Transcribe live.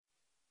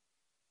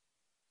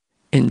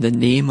In the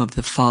name of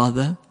the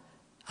Father,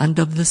 and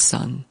of the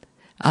Son,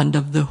 and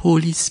of the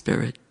Holy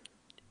Spirit.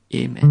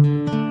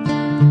 Amen.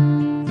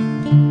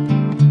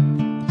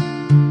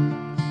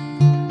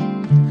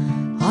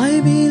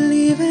 I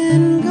believe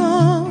in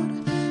God,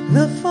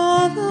 the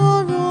Father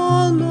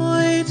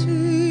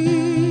Almighty,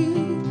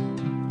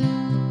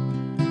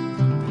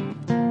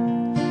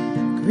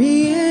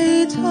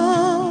 Creator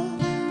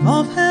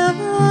of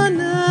heaven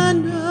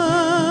and earth,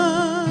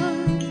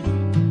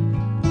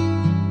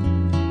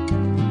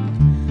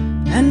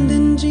 and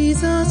in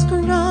Jesus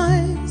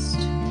Christ,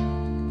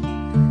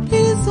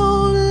 His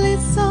only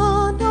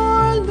Son,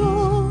 our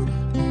Lord,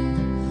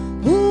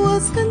 who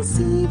was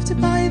conceived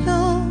by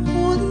the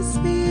Holy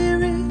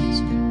Spirit,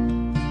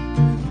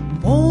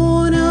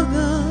 born of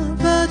the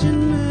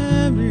Virgin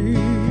Mary,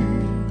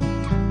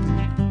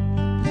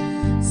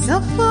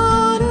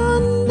 suffered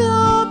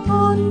under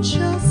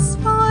Pontius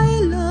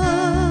Pilate,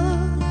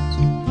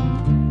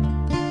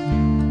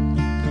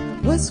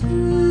 was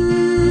crucified,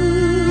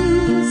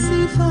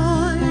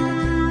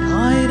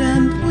 died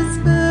and was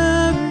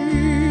buried.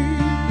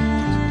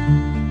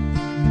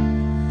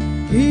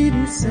 He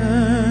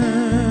descended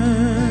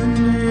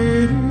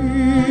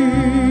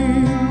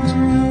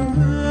into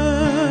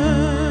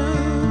hell.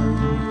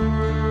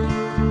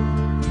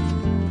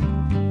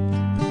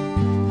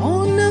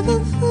 On the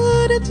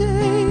third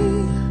day,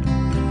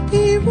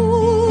 He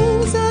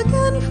rose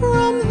again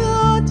from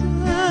the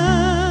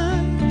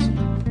dead.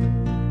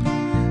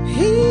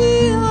 He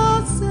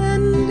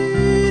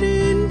ascended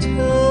into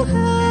heaven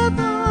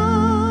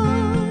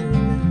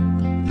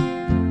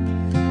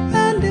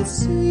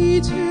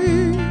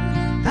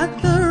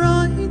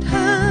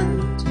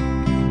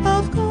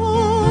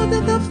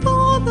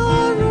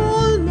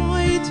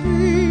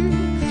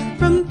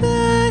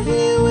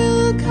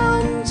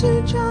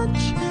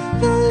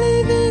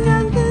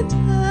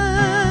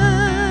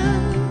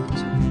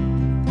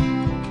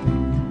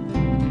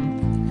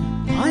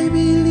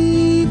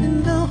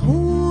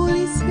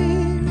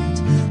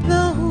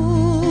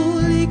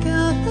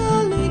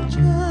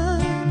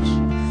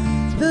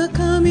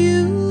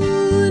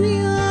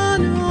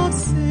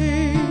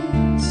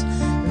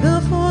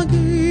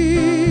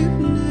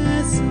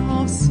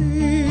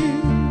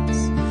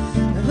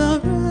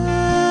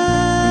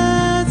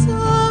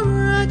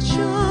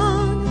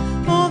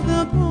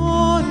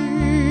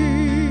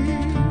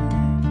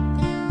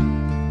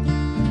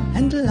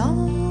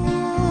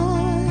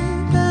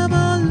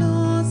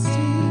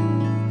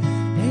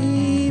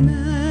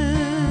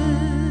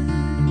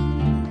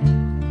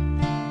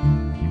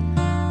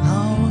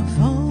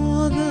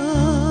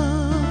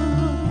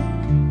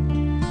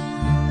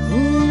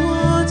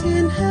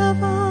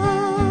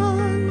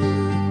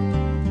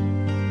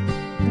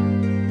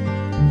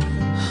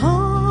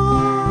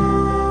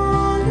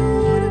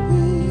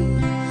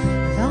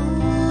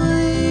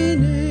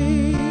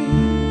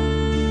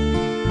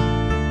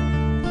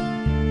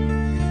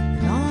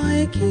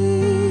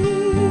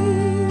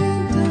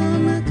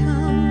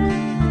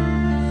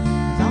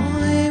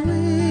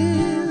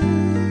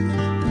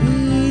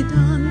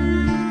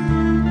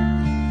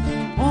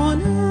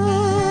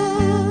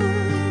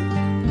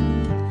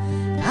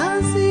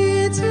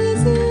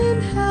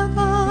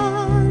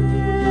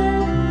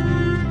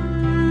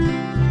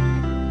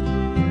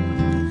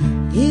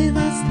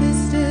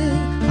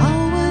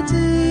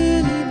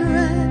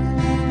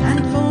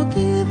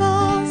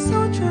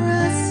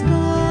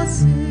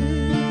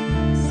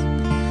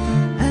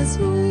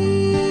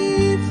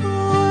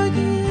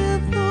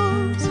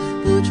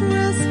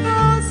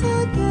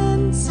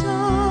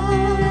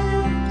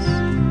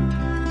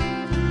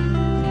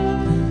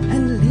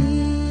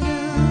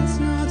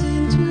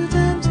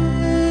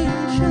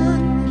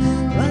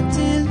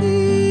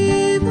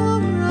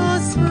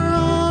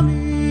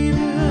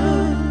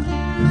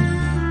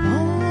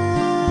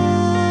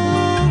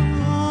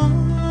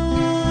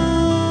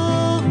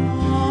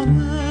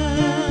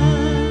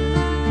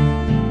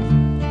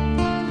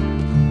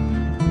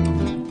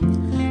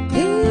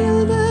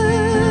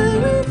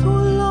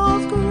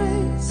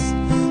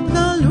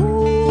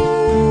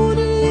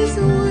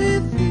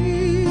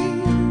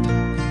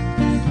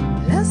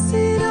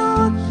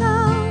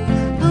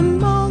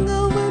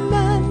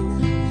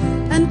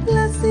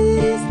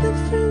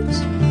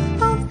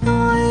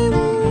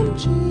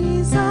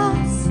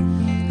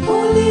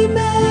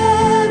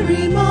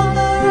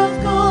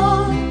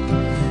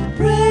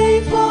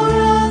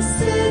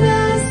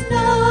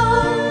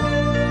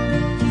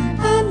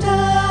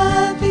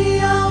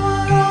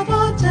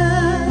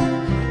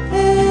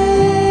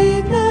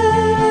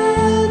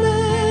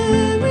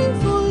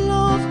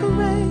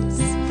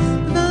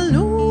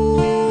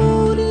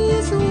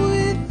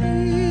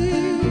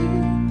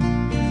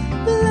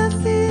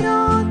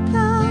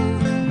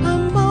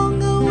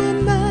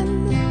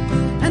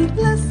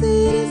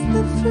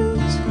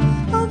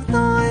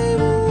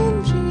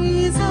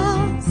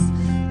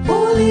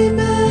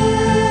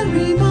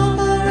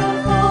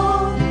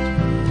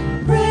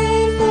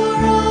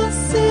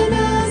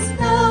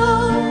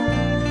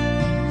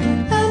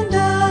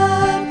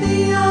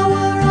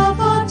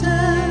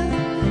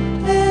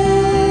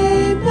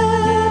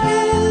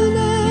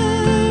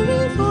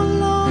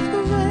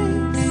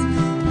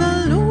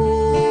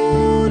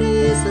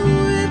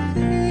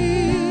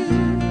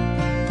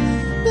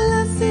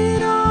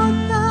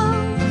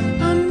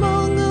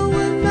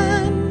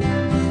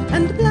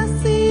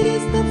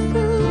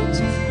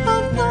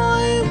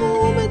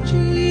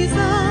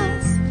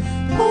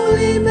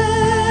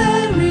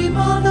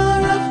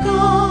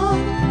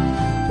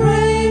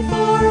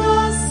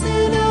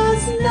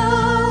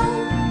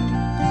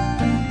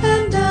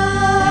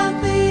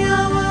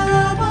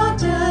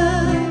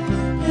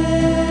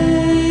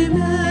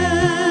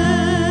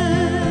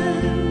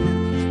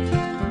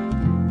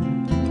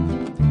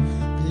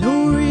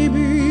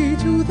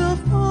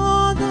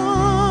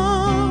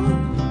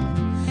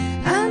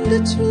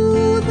and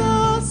to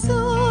the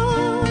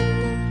Son,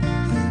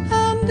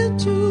 and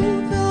to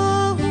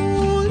the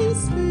Holy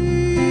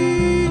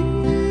Spirit,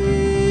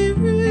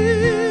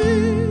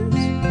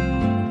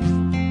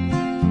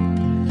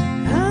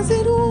 as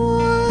it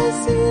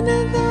was in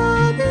the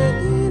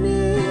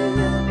beginning,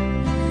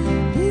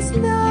 is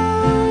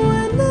now,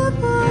 and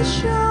ever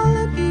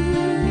shall be,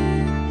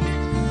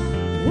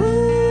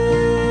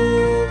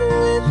 world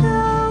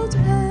without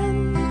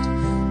end.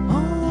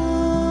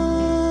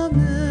 Amen.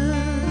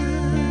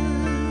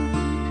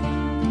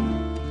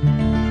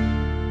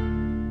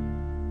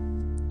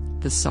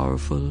 The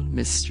sorrowful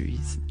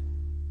mysteries.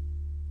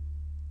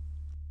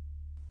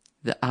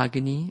 The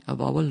agony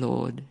of our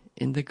Lord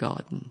in the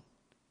garden.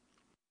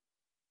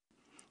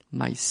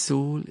 My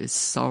soul is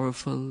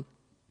sorrowful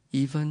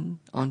even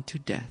unto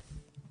death.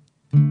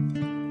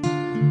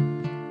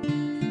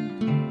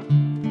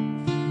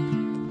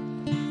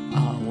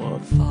 Our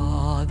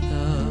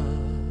Father,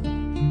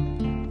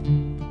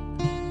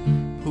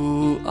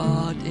 who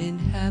art in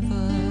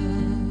heaven,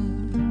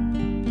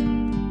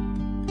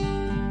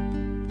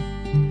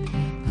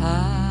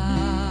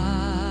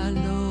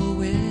 hallowed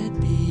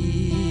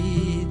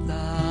be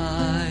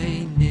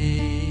thy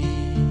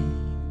name.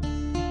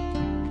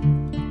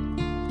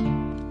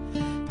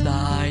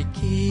 Thy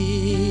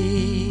kingdom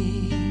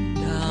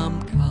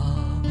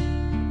come,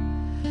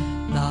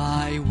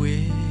 thy will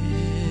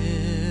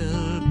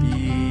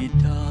be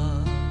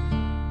done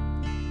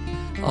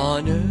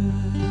on earth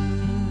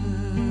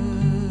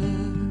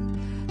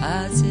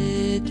as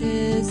it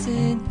is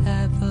in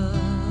heaven.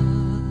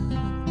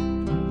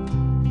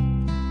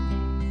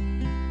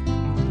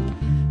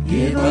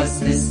 Give us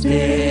this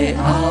day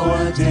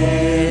our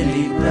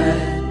daily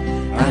bread,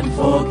 and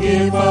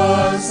forgive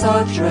us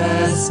our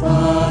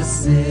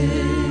trespasses,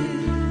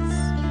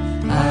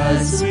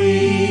 as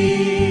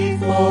we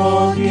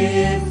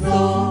forgive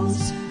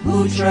those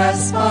who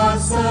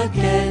trespass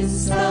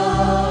against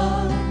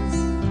us.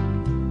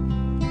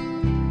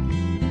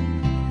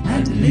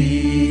 And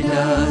lead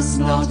us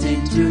not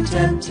into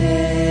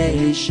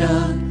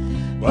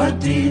temptation, but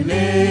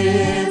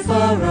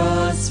deliver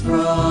us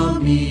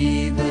from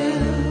evil.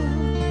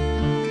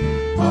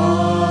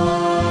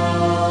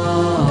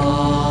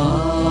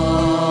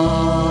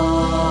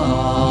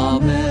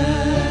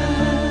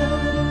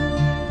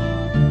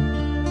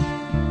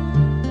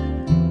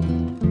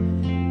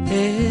 Amen.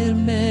 Hail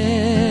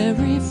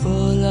Mary,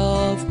 full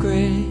of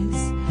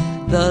grace,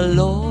 the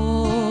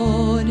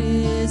Lord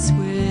is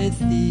with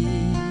thee.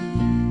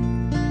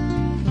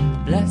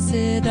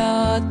 Blessed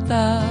art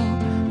thou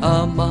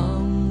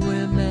among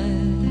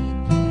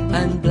women,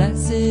 and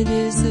blessed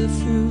is the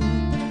fruit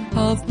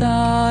of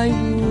thy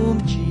womb,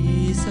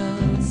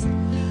 Jesus.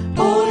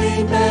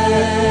 Holy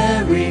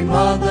Mary,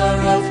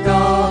 Mother of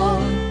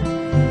God,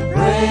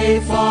 pray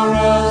for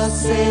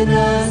us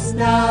sinners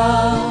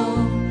now,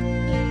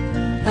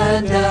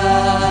 and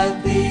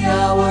at the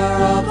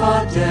hour of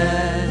our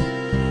death.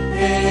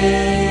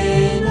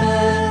 Amen.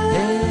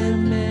 Hail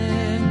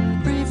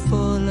Mary,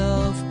 full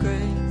of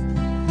grace,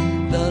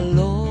 the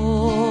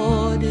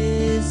Lord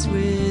is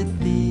with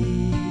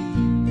thee.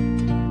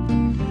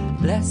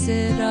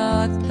 Blessed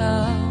art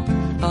thou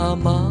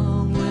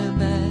among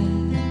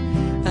women,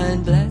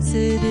 and blessed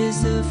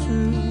is the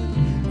fruit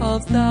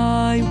of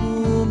thy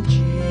womb,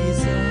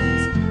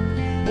 Jesus.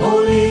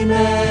 Holy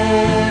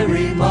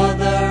Mary,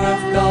 Mother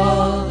of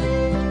God,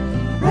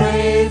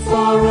 pray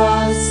for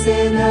us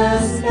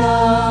sinners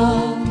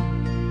now,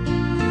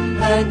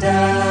 and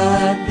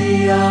at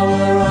the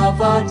hour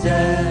of our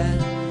death.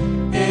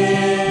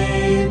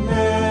 Amen.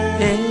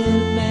 Hail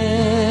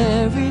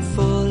Mary,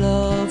 full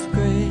of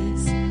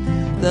grace,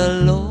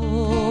 the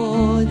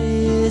Lord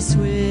is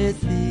with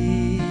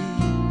thee.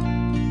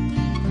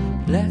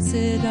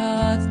 Blessed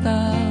art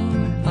thou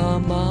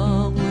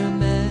among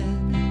women,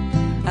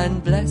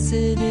 and blessed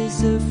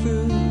is the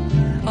fruit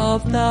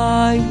of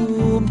thy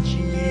womb,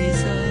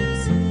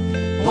 Jesus.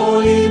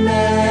 Holy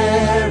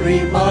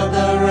Mary,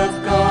 Mother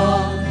of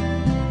God,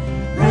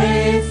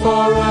 pray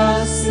for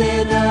us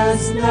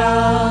sinners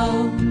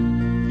now,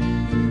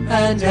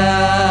 and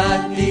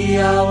at the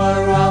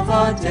hour of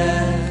our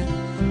death.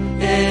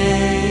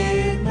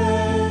 Amen.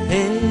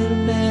 Hail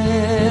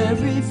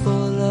Mary,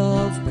 full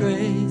of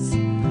grace,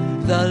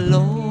 the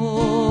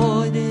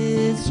Lord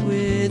is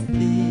with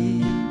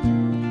thee.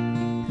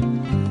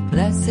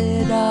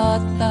 Blessed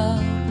art thou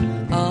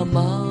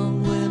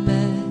among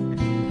women,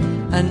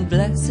 and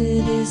blessed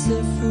is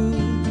the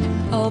fruit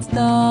of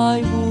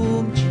thy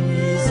womb,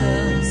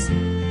 Jesus.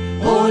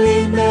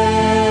 Holy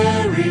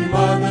Mary,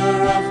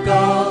 Mother of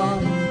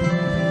God,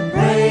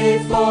 pray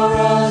for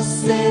us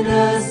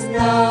sinners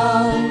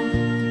now,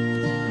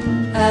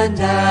 and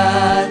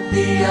at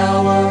the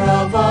hour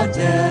of our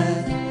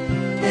death.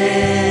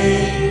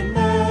 Amen.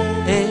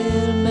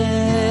 Hail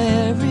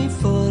Mary,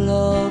 full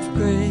of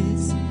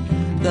grace,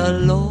 the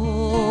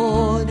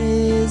Lord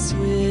is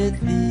with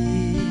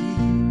thee.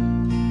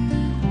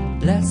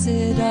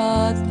 Blessed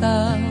art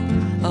thou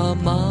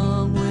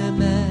among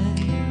women,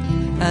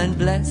 and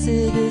blessed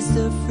is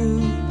the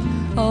fruit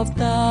of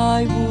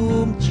thy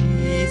womb,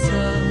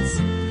 Jesus.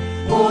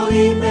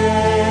 Holy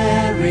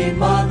Mary,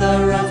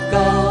 Mother of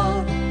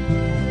God,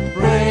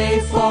 pray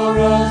for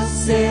us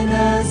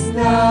sinners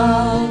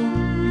now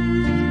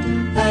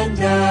and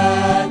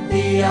at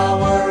the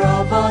hour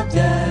of our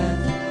death.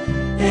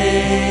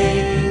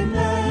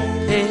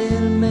 Amen.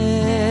 Hail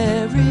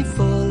Mary,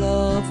 full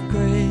of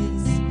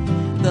grace,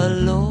 the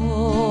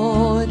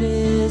Lord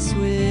is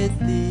with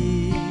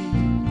thee.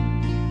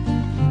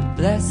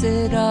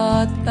 Blessed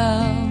art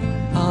thou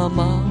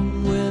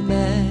among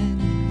women,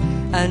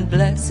 and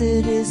blessed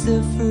is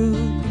the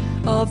fruit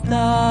of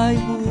thy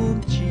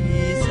womb,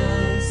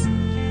 Jesus.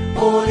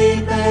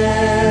 Holy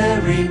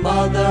Mary,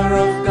 Mother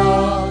of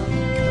God,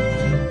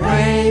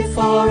 pray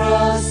for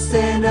us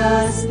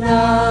sinners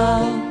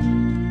now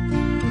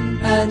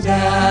and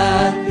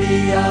at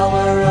the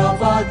hour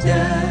of our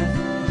death.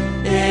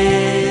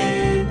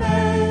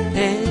 Amen.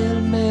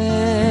 Hail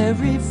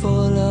Mary,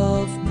 full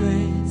of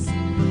grace,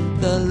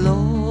 the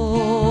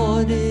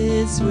Lord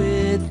is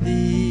with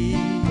thee.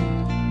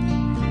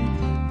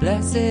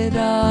 Blessed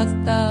art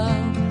thou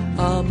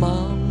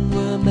among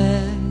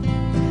women,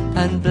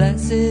 and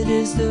blessed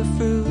is the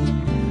fruit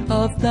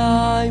of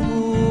thy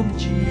womb,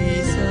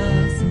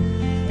 Jesus.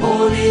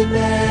 Holy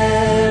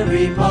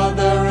Mary,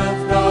 Mother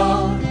of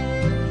God,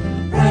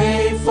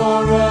 pray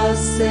for us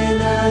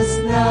sinners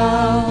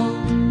now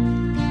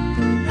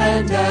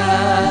and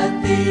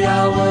at the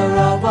hour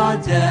of our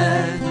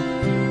death.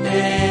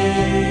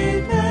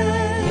 Amen.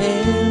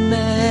 Hail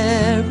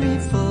Mary,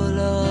 full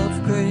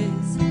of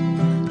grace,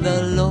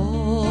 the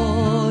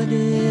Lord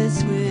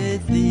is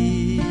with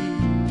thee.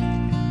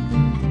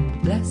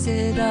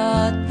 Blessed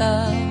art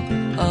thou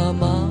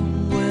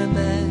among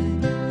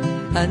women,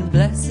 and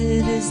blessed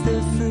is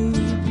the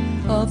fruit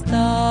of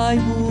thy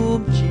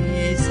womb,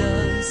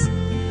 Jesus.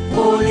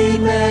 Holy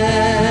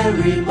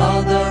Mary,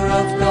 Mother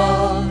of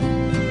God,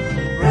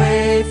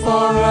 pray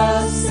for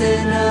us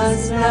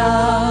sinners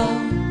now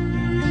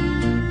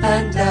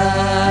and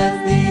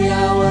at the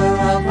hour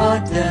of our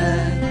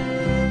death.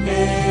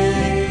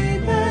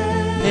 Amen.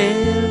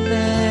 Hail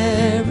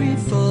Mary,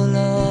 full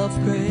of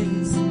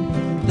grace,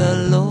 the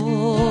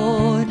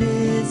Lord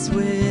is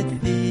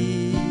with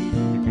thee.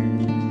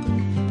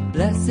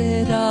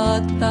 Blessed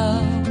art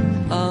thou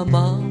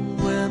among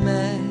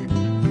women,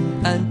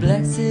 and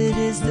blessed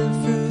is the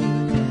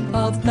fruit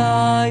of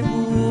thy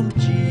womb,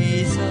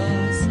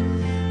 Jesus.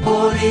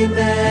 Holy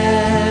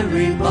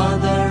Mary,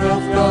 Mother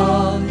of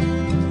God,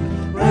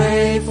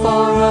 pray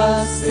for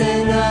us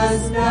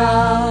sinners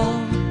now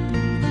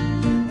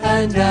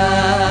and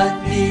at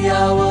the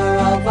hour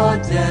of our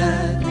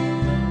death.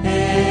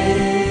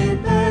 Amen.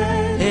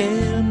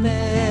 Hail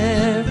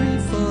Mary,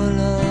 full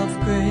of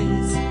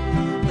grace,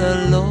 the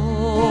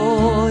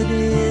Lord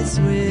is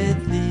with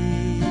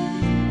thee.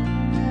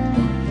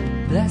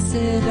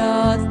 Blessed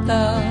art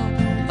thou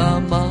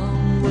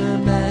among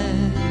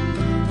women,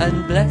 and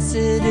blessed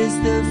is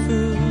the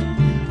fruit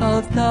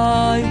of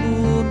thy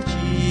womb,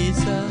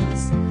 Jesus.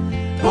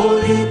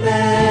 Holy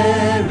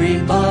Mary,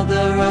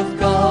 Mother of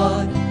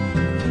God,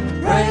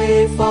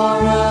 pray for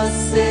us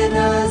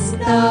sinners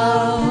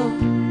now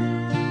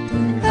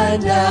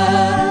and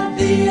at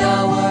the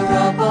hour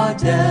of our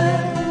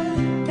death.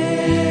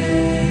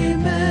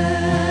 Amen.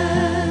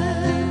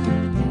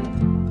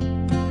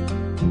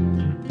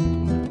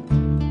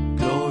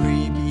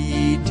 Glory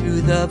be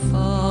to the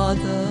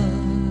Father,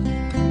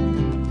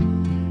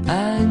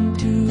 and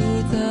to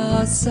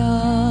the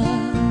Son,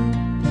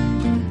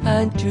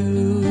 and to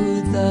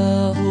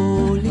the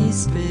Holy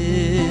Spirit,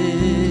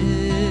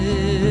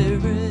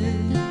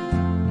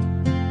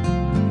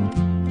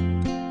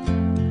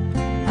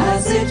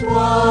 as it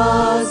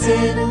was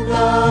in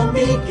the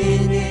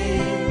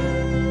beginning,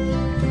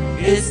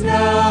 is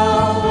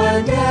now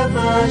and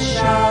ever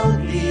shall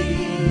be,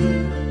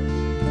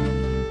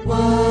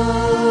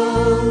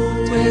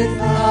 world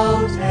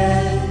without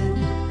end.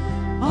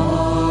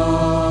 Amen.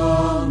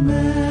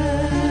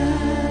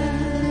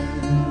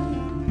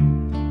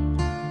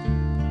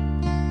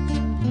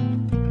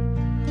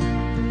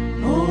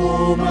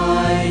 Oh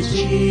my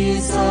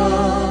Jesus,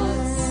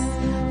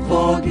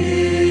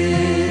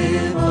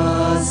 forgive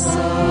us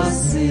our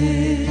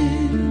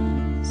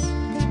sins.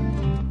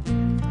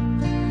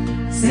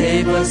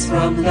 Save us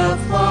from the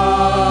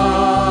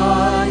fires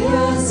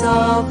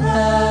of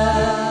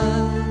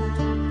hell.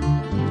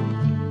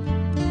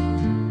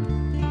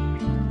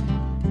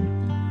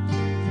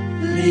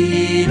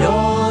 Lead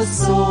all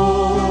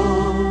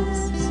souls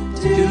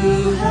to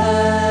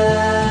heaven,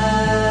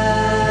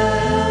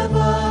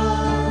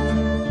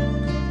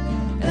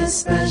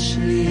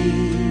 especially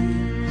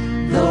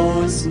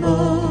those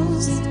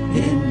most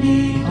in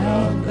need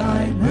of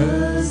thy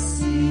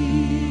mercy.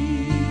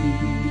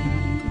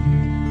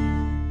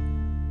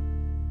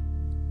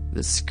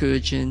 the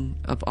scourging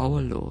of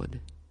our Lord.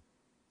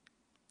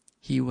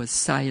 He was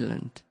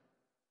silent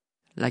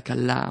like a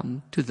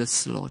lamb to the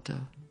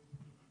slaughter.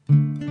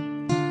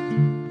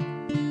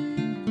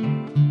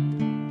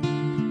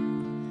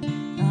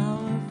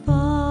 Our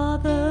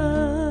Father,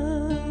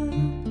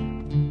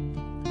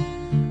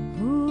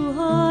 who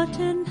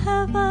in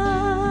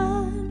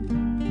heaven,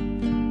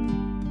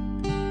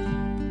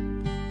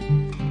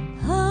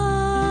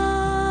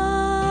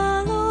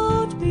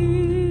 hallowed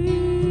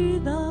be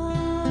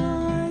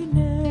thy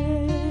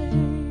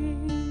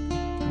name.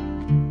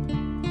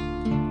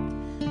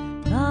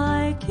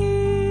 Thy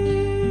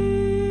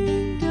kingdom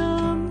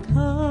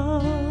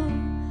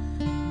come,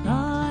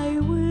 thy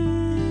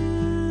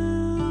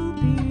will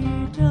be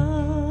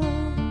done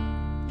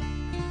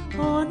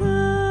on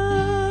earth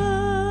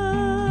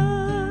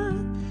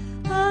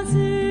as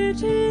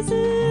it is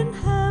in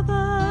heaven.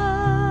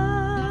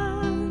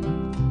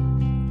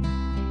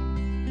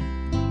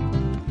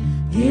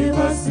 Give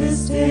us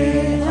this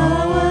day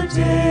our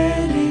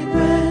daily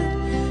bread,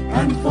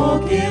 and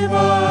forgive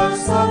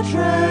us our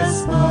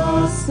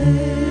trespasses,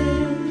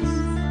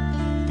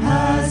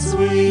 as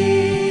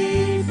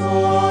we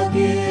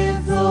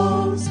forgive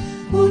those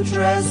who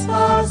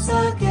trespass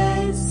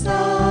against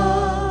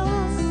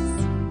us.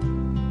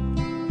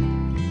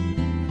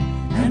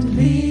 And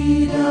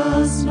lead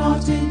us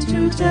not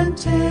into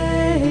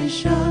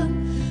temptation,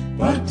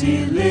 but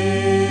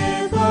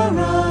deliver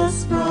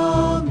us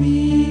from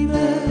evil.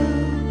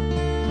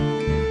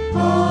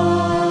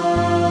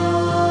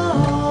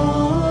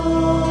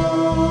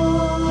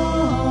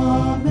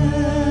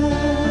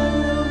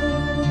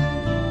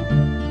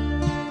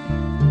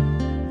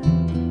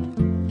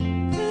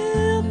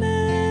 Hail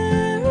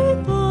Mary,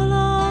 full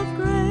of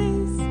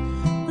grace,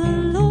 the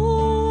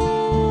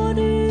Lord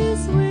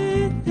is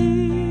with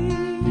thee.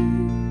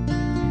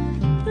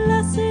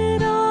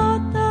 Blessed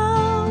art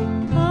thou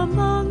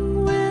among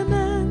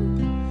women,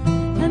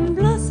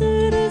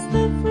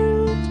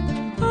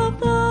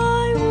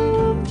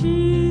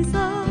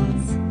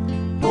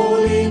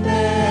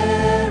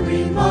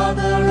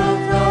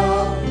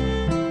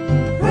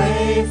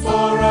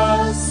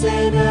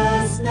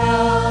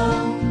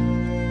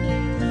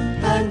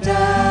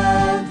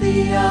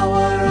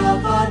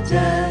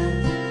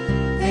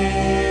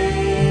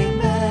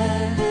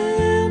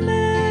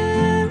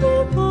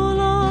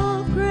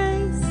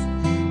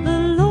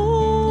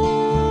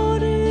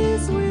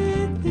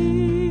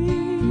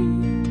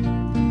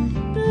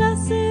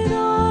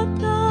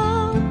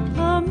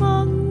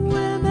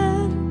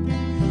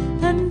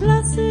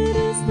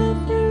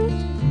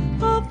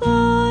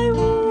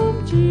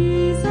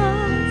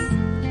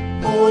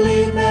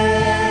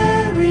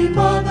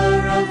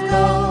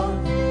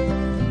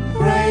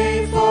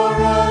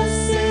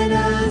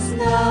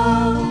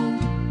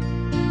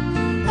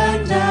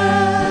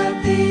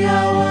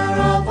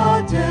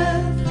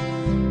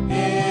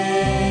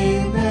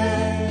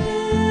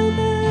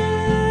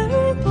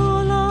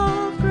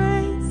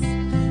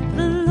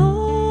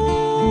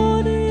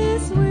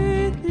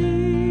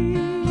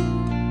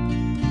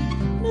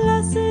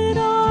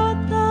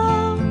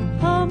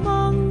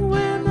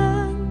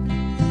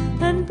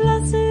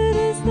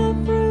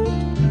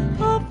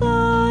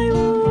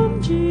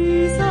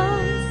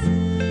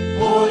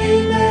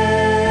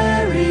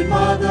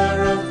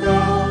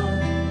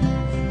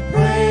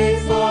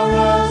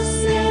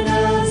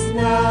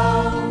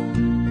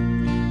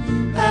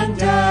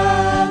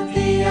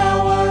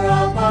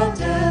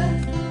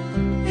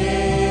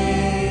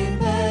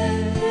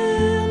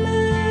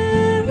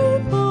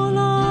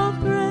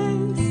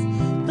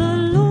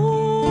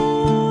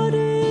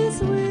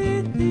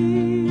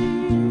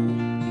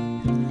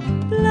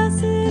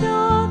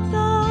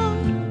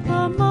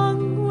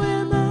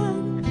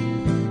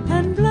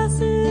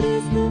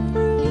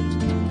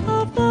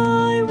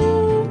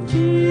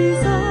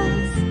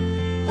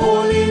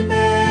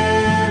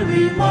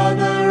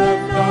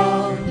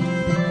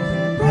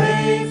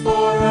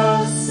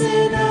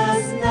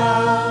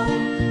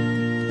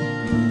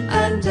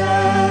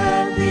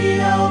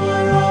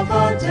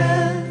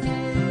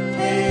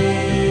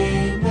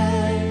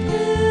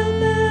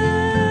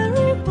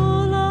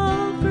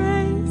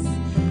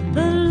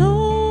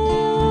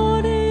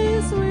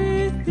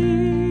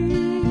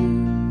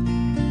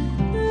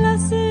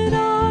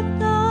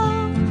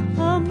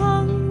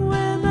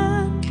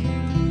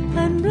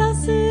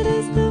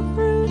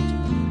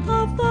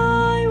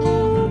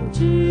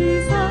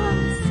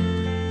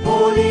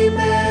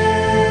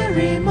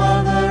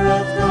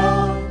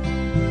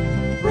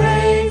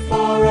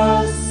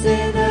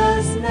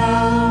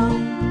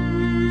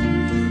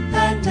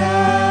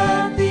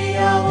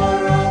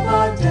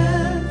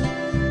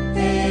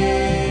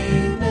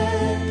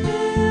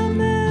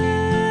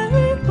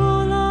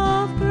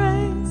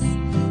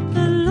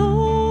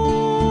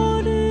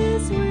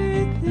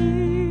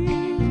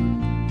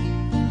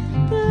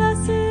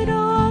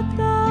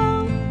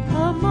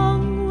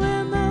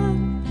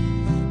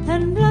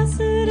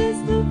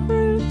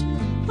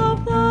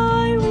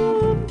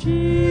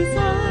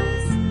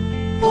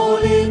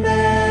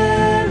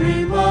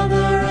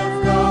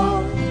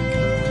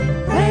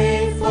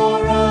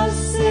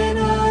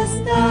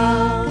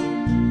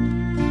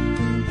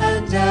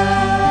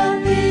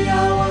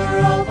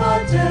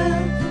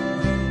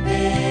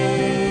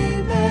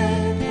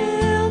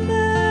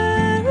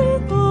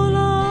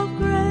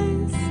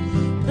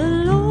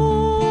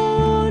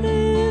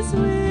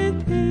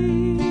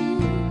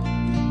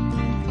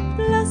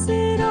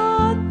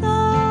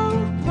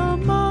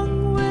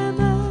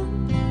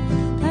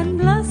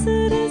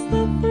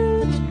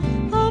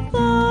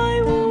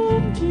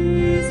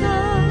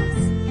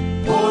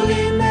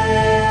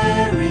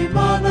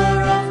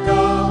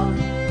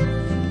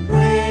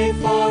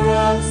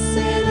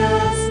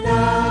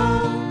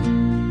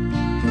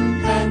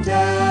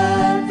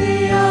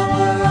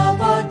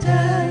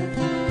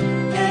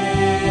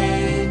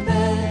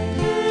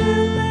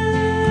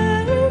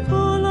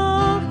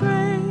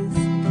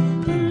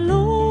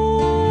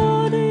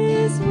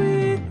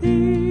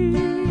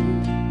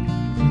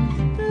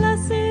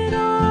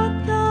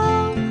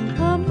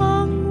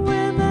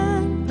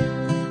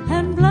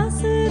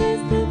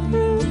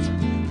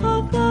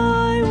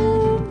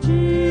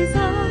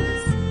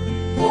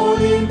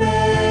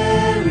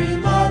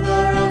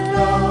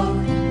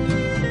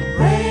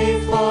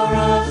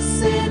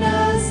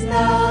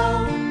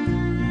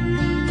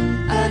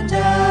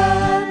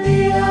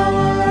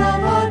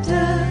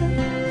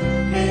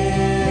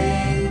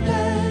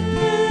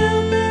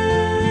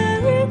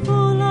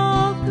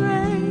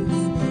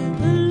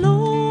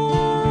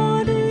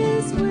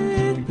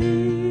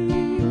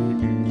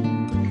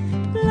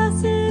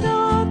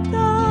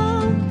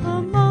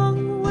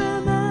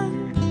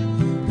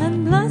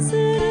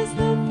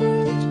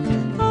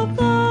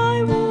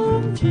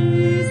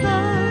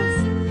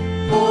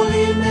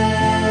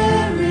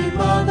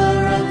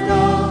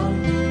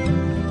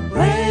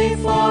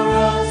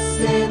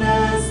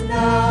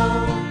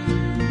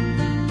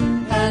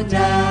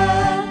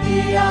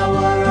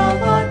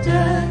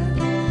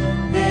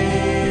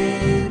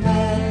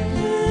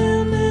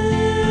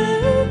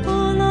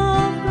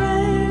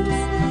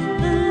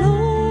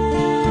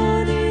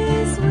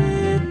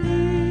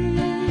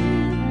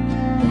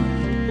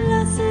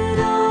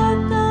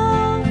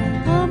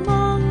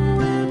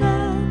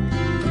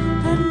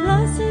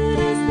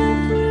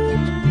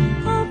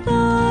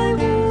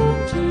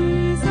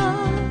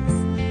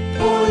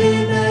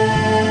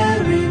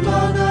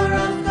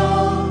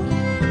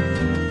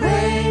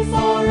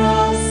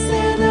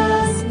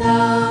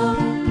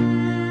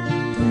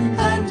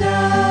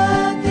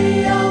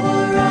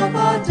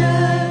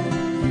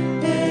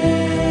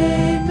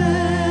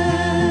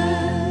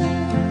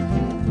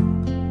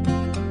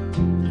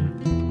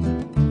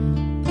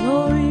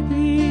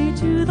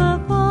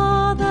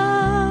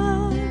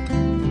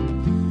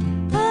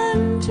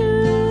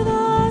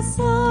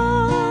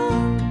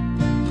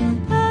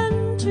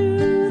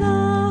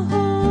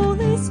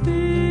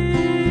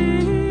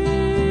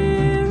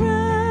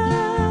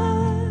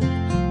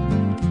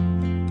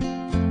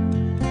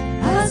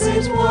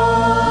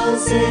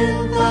 was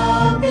in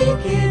the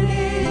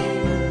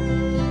beginning,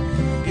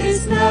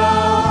 is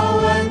now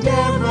and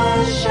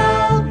ever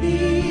shall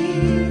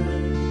be,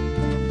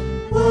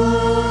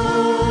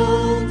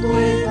 world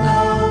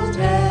without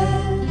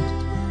end.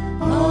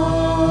 Amen.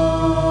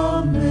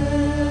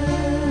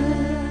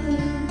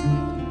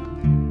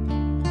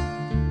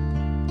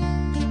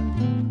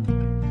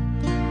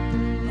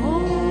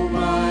 Oh,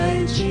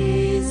 my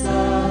Jesus,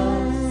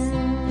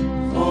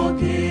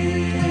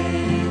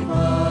 forgive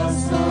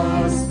us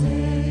our sins.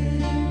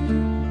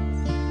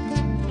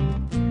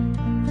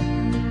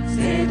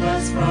 Save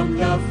us from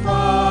the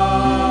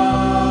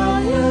fires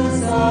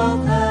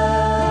of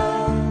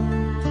hell.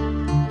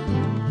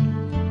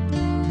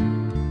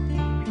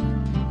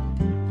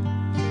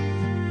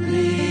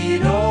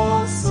 Lead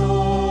all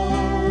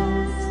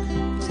souls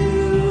to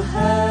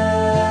heaven,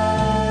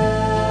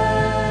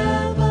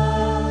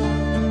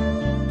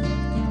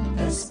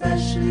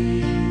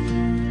 especially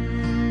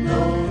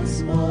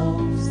those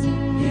most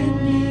in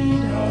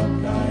need of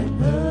thy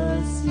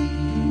mercy.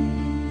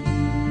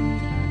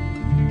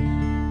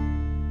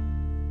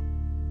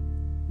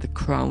 The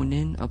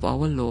crowning of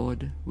our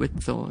Lord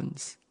with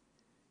thorns.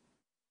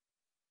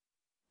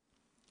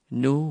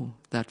 Know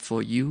that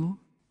for you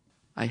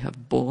I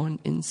have borne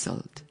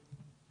insult.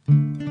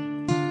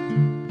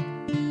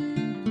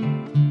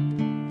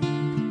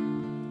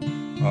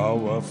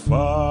 Our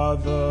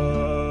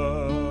Father,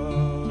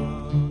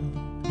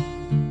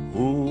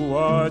 who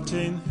art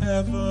in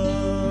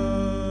heaven,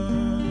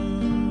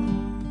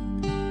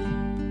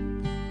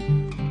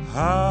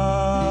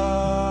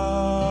 hallowed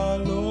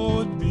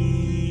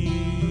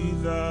be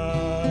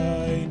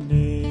thy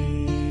name.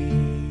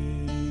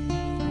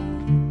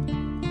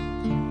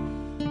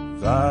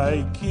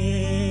 Thy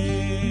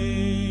kingdom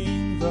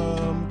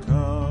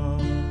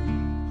come,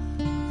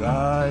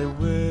 thy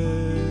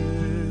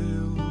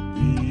will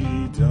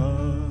be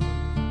done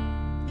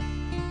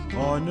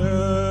on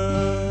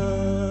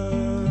earth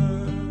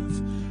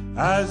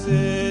as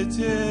it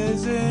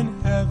is in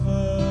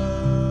heaven.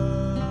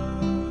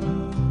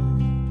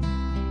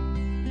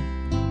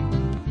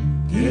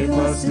 Give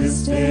us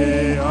this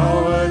day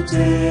our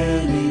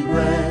daily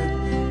bread,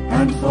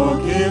 and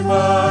forgive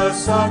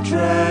us our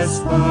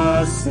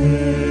trespasses,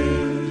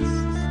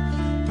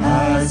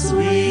 as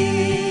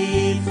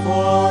we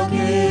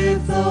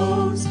forgive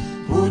those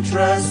who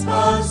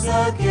trespass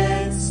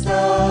against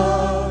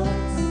us.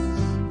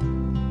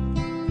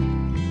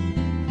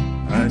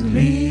 And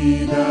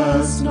lead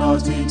us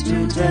not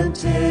into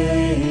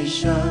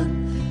temptation,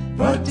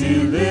 but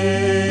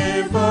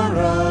deliver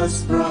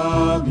us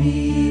from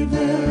evil.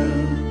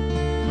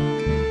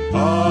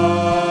 Amen.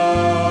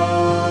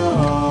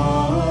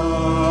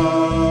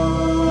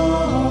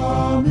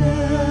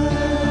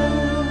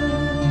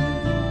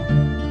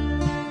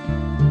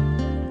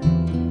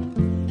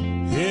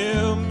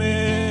 Hail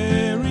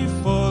Mary,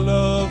 full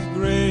of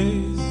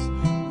grace,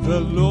 the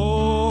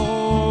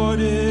Lord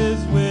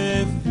is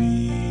with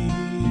thee.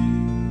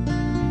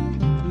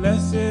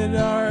 Blessed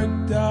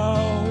art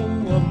thou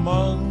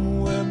among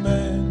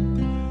women,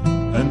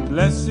 and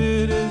blessed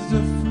is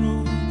the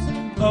fruit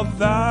of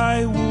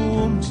thy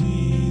womb,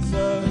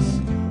 Jesus.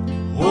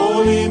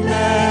 Holy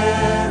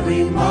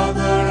Mary,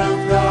 Mother of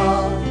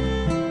God,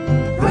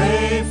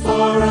 pray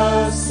for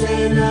us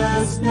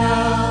sinners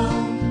now,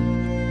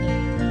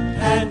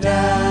 and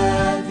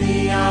at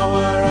the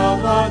hour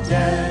of our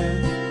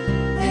death.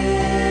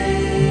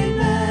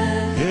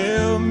 Amen.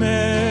 Hail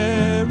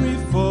Mary,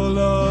 full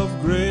of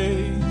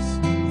grace,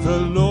 the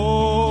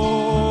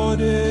Lord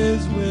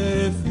is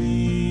with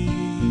thee.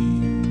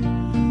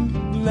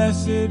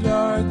 Blessed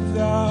art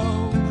thou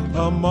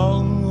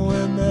among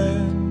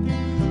women,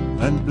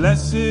 and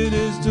blessed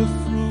is the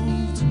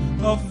fruit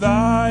of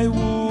thy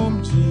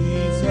womb,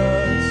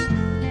 Jesus.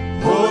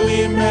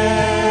 Holy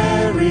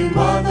Mary,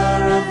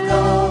 Mother of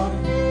God,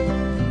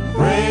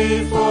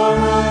 pray for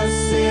us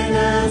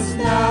sinners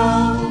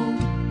now,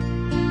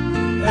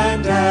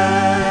 and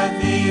at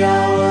the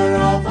hour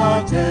of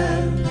our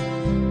death.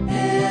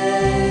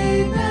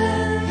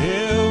 Amen.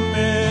 Hail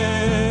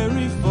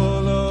Mary,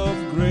 full of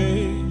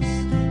grace,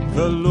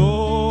 the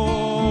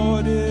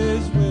Lord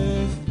is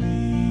with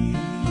thee.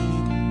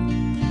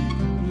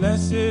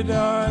 Blessed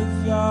art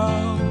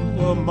thou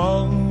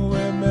among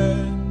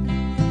women,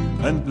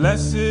 and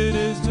blessed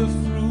is the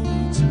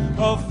fruit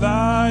of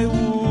thy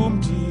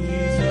womb,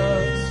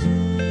 Jesus.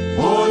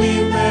 Holy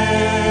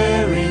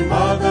Mary,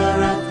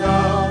 Mother of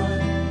God,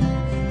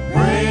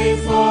 pray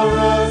for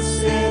us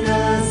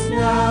sinners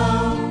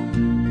now,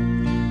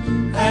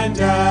 and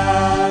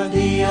at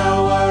the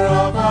hour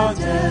of our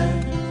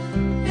death.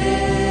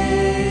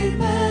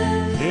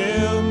 Amen.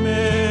 Hail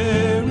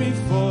Mary,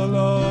 full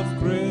of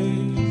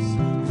grace,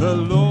 the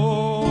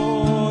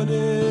Lord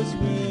is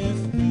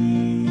with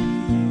thee.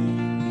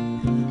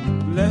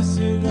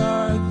 Blessed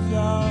art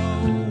thou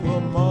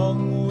among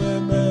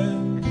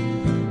women,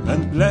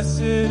 and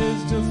blessed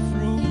is the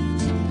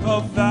fruit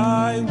of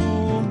thy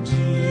womb,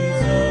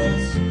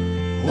 Jesus.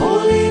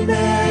 Holy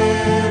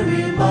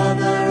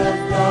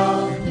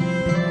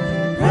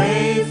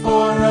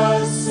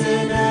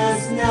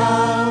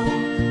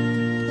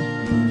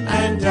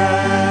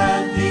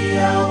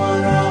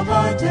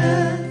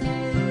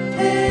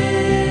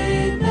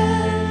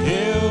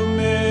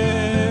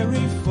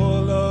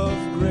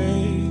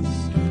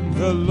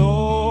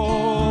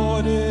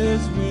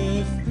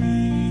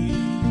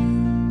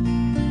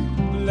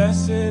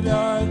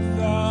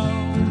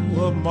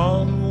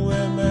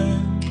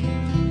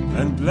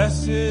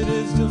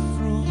is the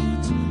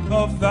fruit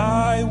of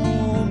thy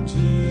womb,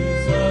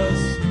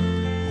 Jesus.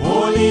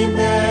 Holy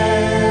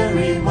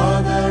Mary,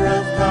 Mother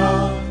of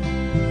God,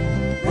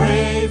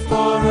 pray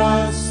for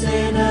us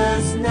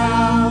sinners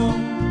now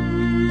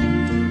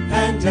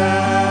and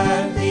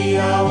at the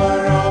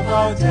hour of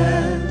our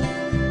death.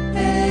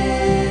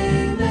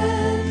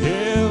 Amen.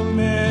 Hail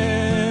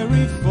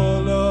Mary,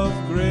 full of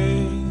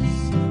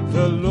grace,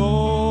 the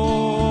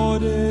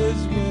Lord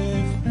is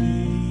with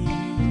thee.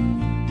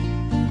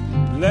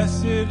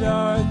 Blessed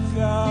art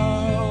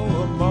thou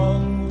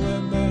among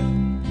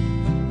women,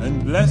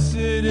 and blessed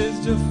is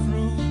the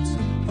fruit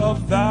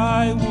of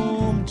thy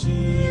womb,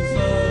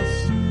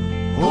 Jesus.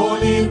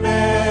 Holy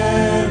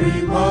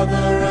Mary,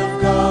 Mother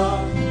of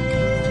God,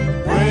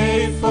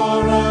 pray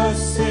for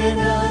us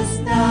sinners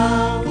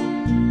now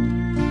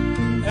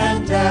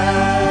and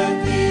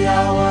at the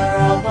hour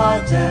of our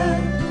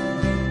death.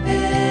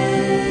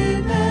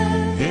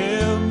 Amen.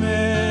 Hail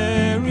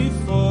Mary,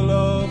 full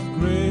of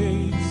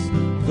grace,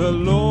 the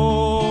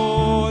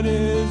Lord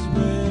is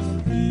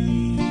with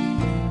thee.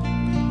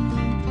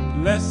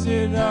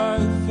 Blessed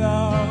art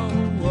thou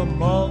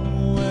among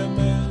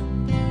women,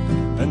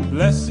 and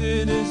blessed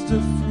is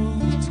the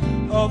fruit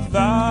of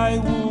thy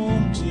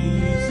womb,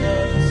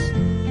 Jesus.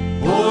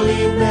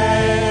 Holy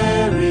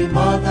Mary,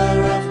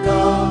 Mother of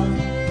God,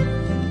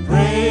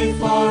 pray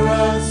for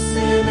us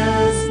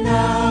sinners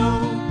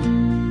now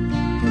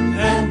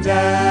and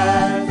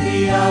at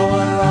the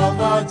hour of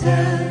our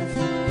death.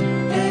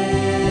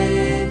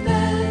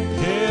 Amen.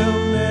 Hail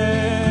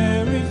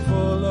Mary,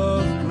 full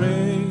of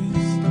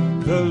grace,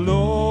 the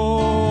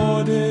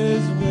Lord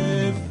is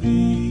with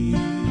thee.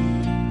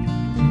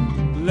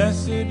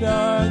 Blessed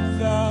art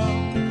thou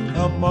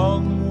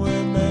among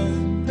women,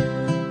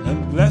 and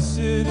blessed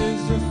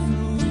is the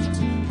fruit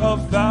of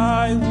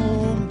thy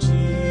womb,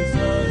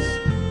 Jesus.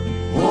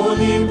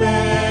 Holy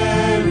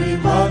Mary,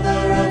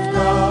 Mother of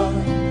God,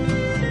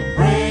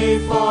 pray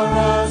for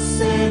us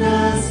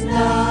sinners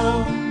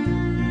now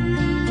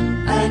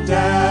and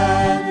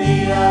at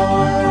the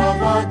hour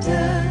of our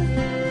death.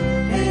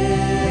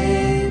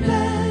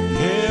 Amen.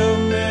 Hail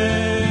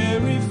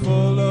Mary,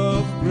 full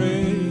of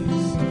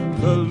grace,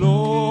 the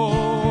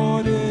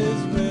Lord is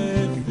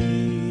with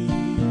thee.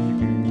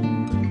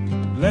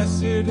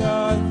 Blessed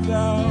art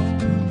thou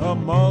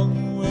among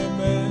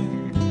women,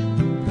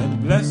 and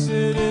blessed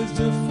is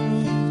the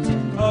fruit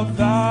of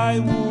thy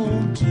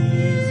womb,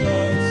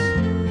 Jesus.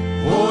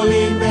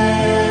 Holy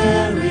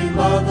Mary,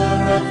 Mother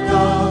of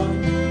God,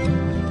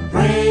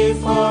 pray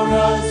for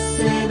us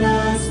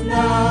sinners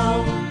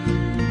now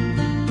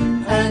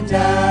and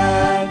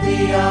at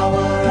the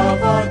hour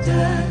of our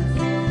death.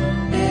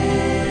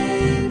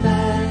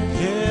 Amen.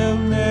 Hail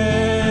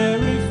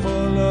Mary,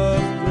 full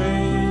of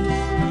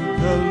grace,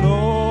 the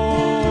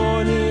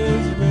Lord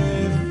is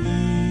with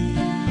thee.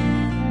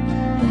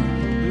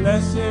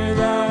 Blessed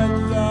art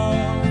thou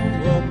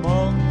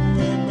among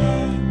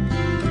women,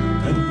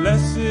 and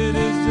blessed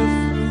is the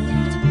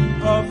fruit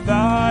of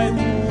thy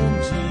womb,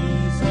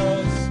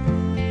 Jesus.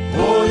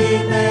 Holy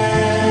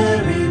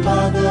Mary,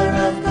 Mother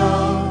of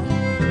God,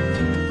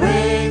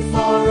 pray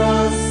for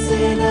us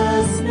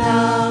sinners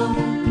now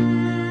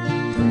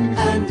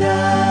and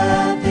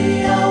at the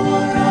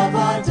hour of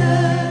our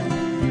death.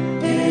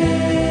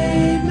 Amen.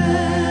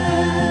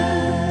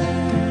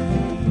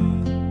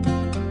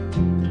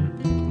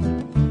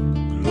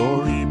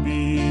 Glory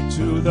be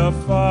to the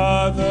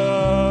Father,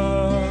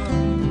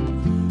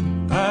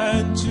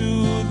 and to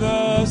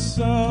the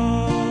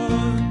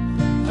Son,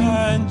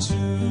 and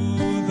to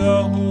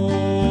the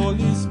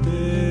Holy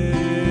Spirit.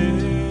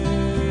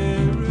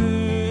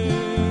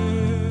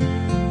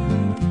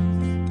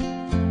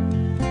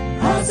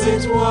 As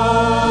it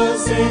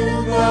was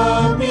in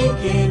the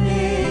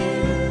beginning,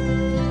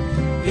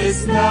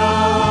 is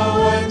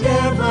now and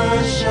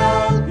ever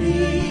shall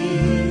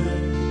be,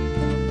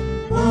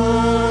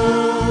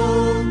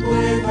 world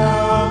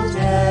without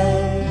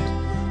end.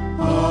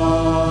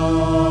 Amen.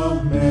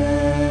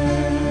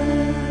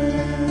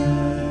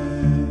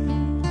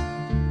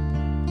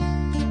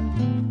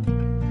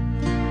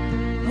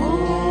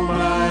 Oh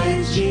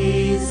my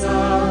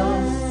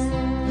Jesus,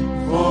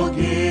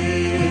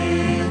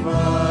 forgive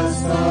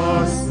us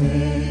our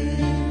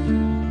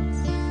sins.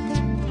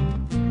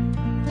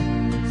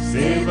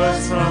 Save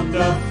us from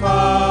the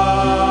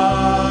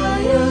fires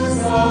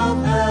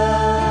of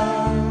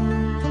hell.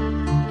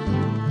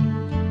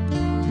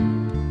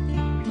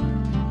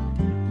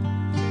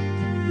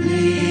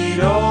 Lead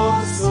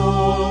all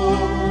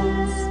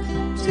souls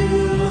to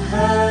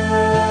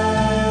heaven,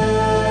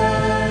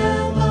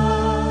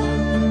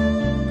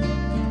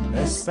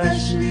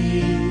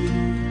 especially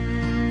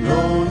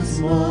those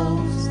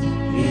most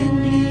in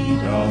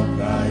need of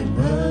thy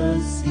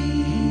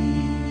mercy.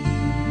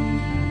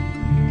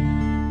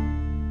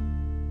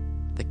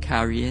 The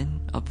carrying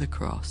of the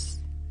cross.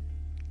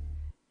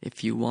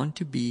 If you want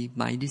to be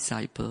my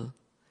disciple,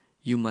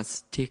 you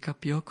must take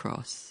up your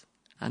cross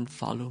and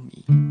follow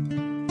me.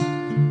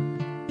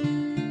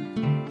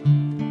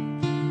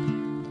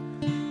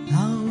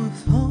 Our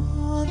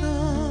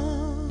Father,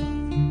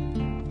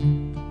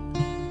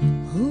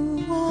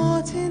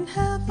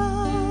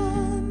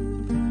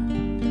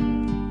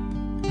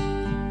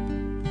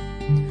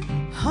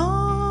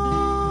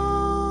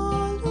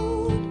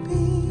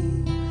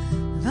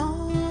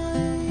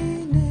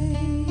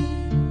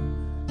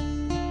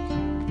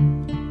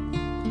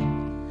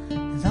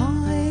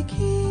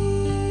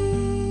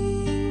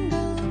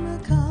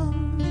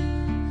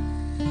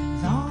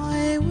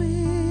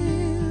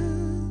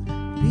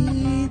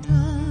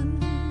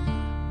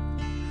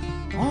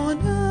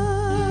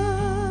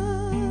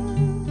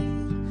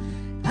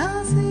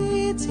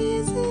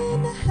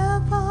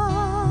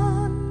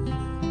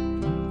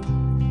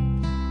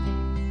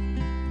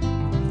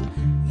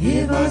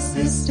 us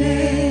this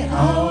day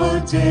our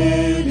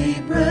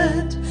daily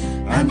bread,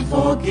 and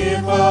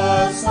forgive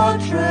us our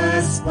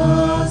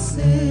trespasses,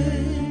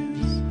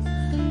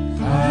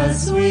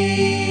 as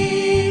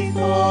we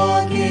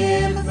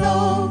forgive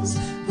those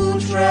who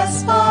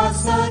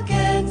trespass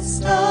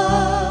against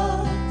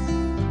us.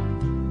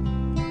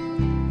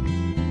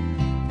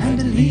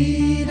 And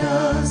lead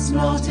us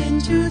not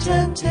into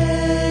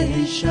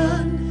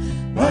temptation,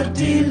 but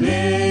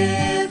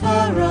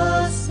deliver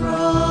us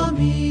from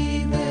evil.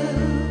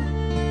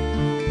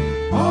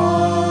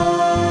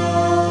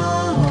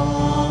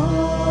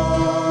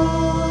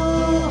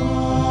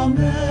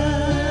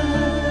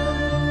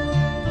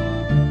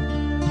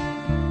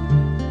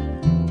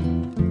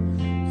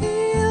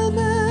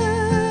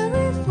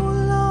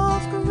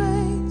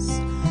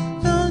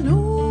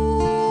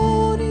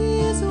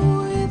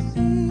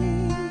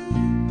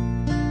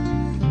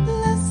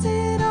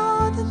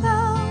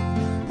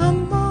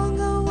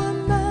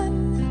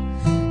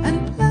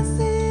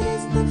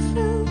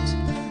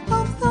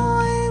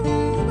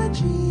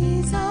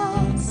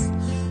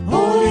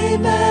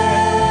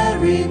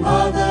 Mary,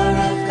 Mother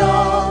of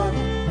God,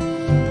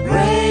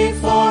 pray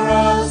for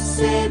us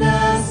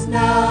sinners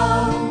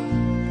now,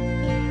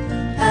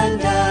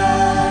 and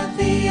at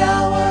the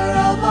hour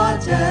of our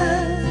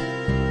death.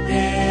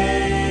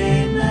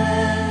 Amen.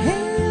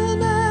 Hail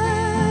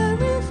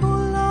Mary,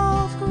 full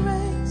of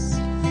grace,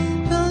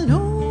 the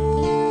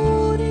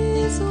Lord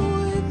is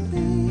with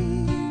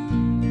thee.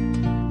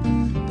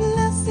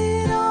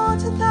 Blessed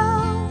art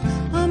thou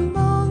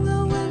among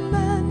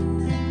women,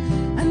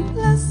 and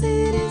blessed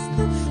is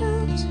the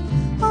fruit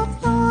of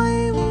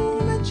thy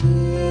womb,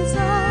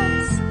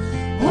 Jesus.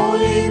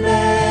 Holy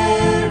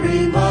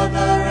Mary,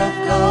 Mother of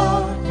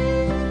God,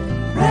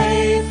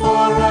 pray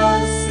for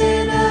us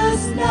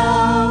sinners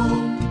now,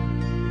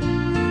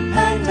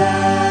 and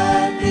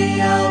at the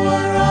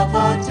hour of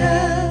our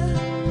death.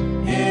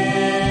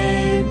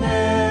 Amen.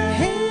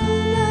 Hail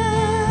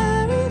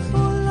Mary,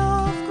 full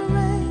of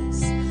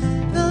grace,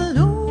 the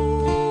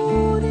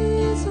Lord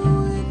is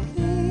with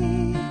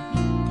thee.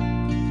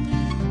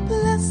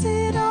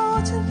 Blessed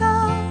art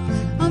thou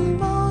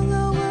among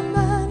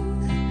women,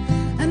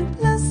 and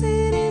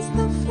blessed is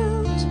the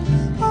fruit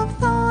of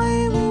thy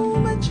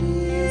womb,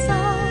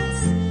 Jesus.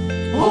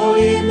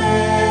 Holy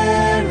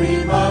Mary,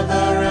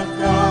 Mother of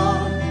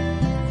God,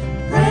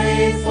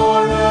 pray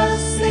for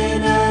us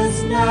sinners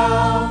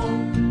now,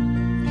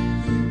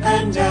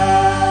 and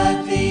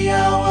at the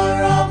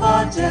hour of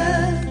our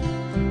death.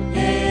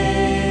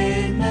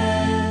 Amen.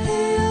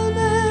 Hail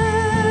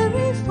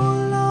Mary,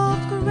 full of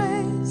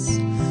grace,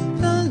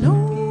 the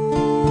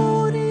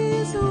Lord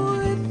is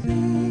with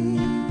thee.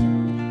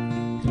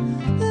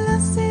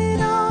 Blessed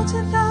art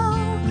thou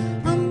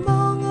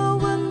among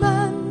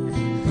women,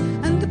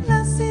 and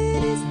blessed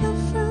is the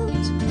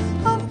fruit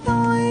of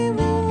thy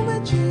womb,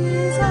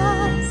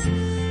 Jesus.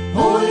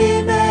 Holy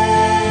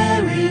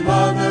Mary,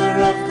 Mother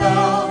of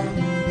God,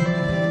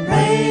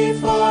 pray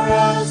for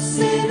us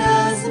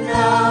sinners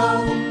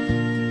now,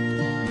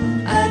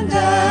 and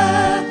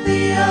at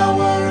the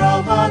hour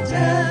of our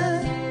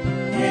death.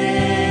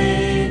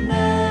 Amen.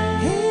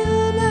 Hail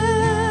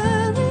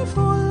Mary,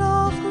 full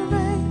of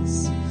grace,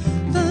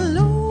 the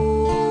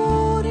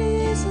Lord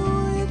is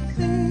with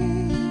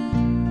thee.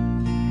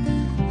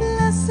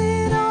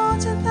 Blessed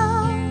art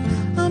thou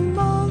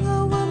among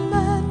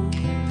women,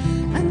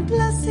 and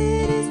blessed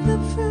is the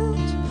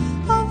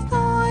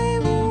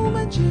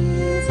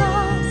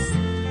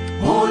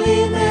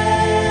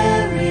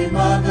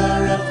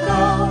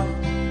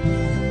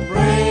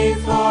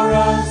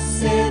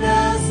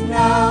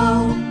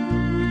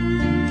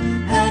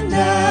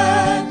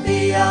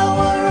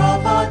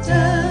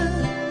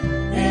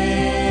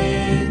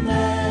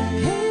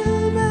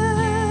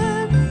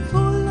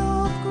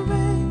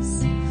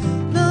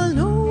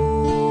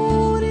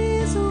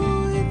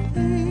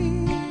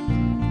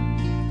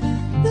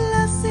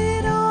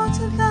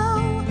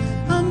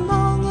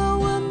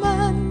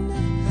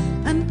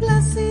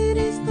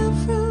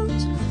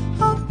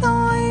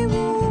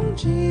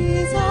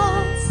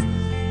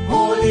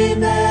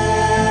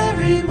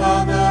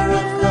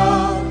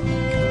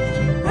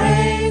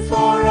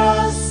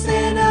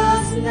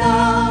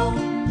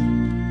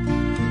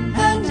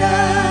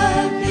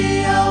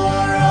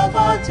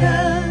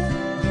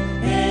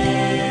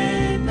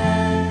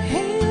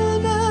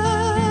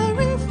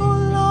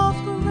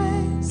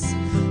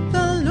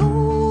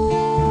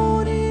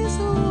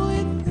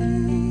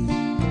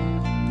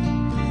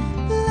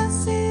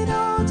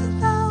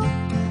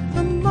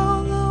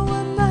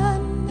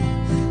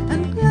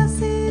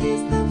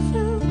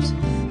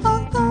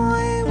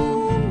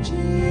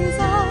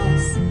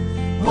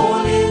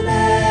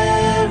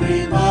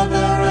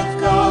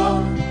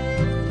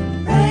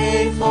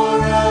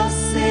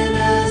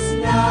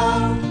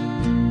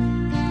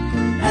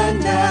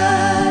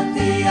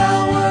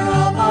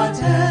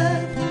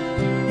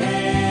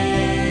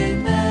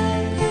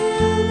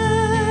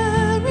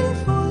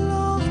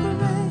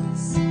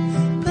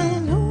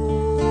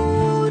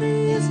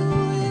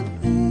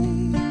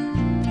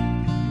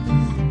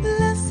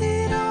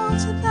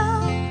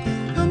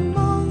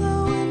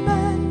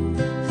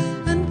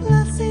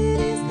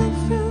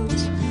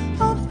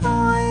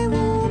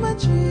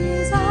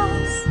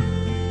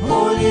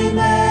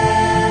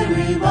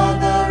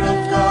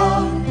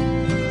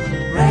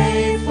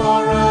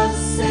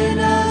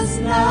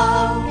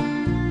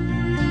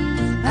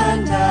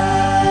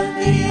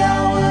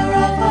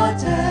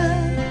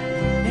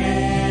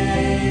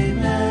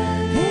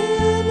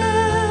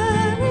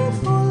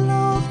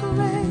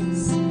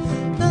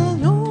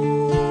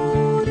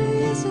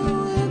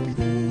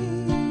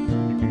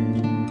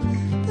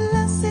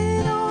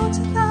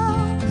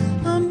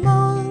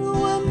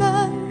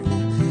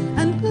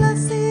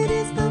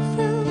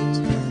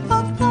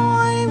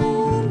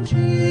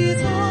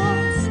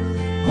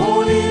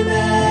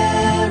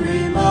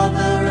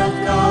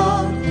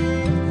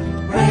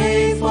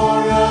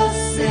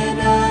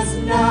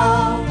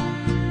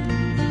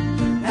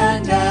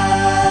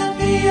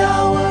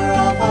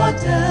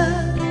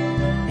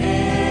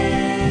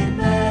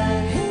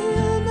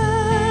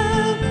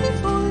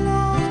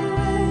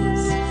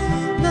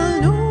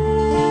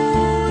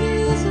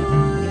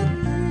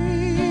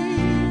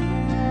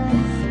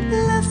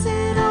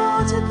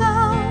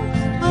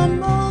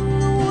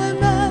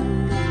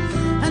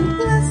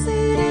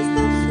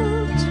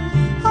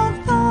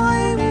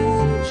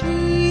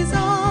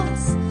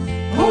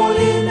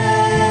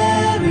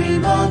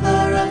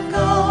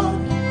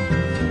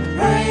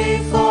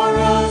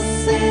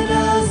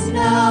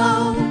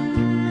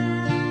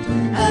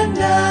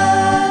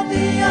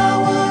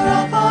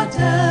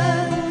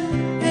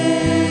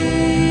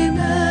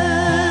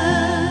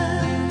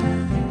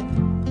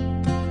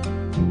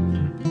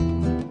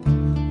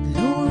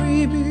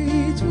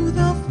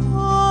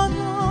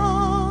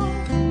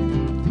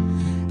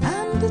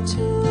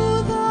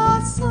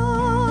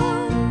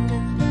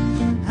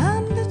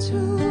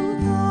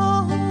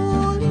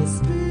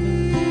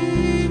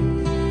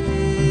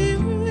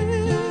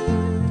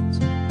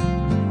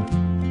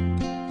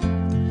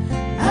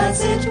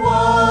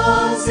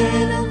was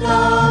in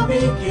the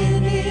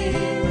beginning,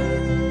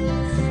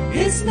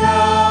 is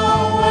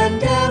now,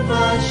 and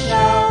ever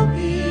shall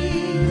be,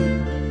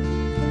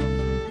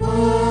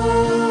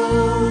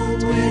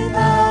 world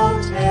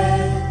without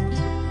end.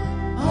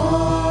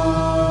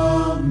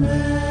 Amen.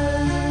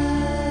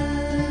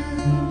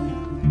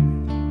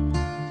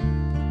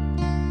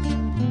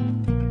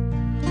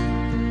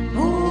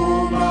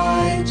 Oh,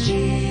 my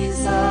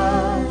Jesus,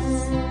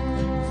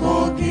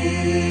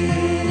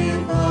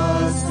 forgive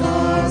us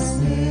our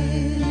sins.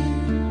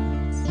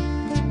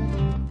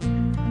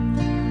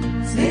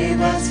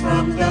 Save us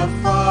from the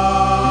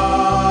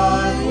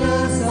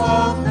fires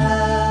of hell.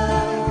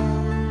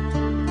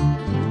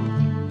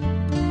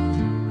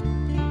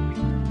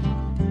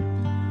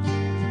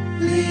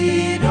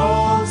 Lead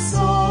all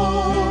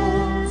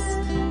souls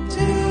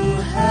to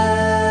heaven,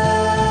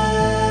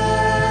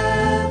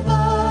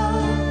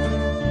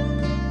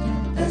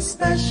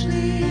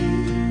 especially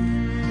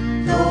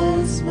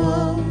those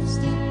most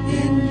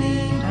in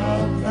need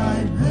of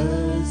thy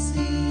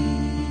mercy.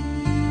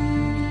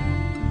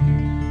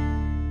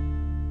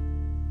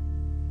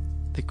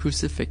 The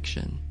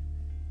Crucifixion.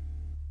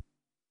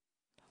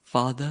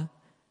 Father,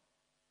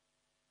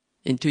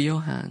 into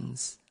your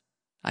hands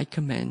I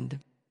commend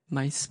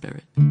my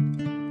spirit.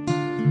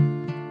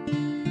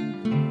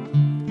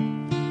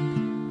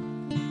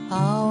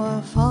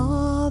 Our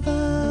Father,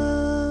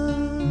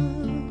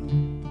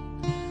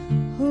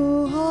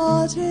 who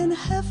art in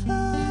heaven,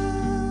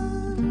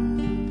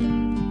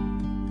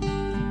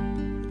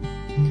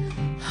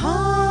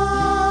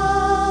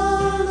 hallowed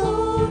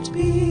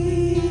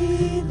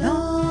be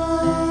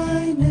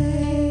thy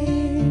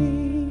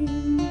name.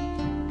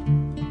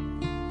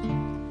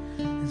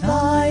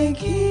 Thy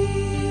kingdom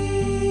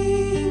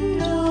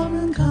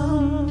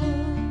come,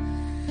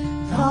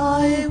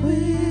 thy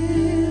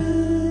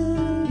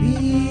will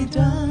be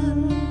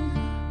done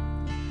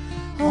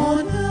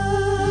on earth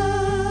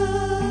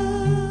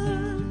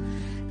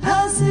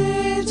as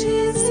it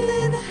is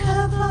in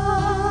heaven.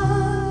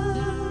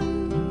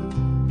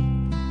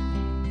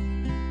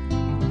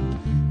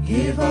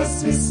 Give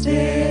us this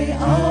day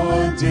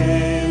our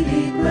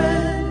daily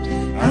bread,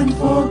 and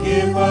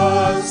forgive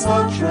us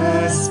our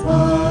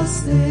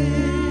trespasses,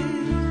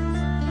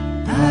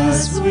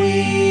 as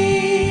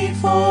we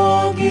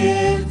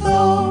forgive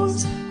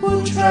those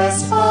who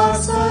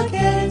trespass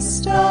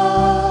against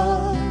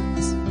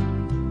us.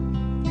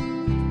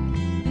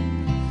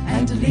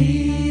 And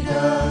lead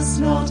us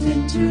not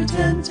into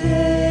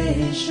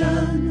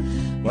temptation,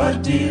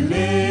 but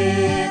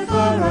deliver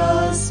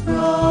us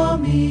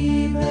from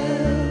evil.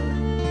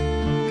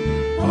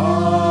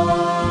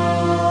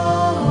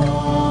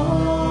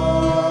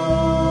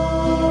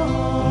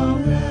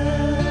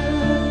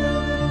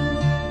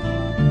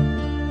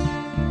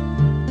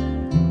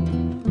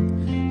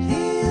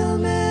 Hail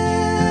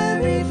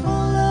Mary,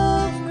 full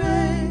of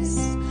grace,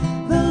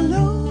 the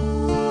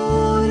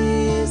Lord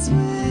is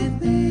with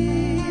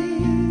thee.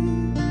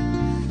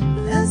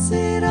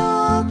 Blessed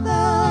art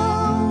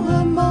thou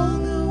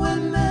among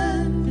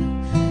women,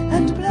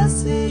 and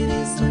blessed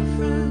is the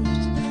fruit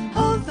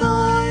of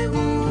thy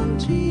womb,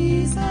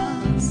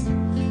 Jesus.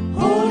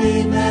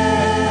 Holy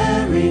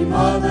Mary,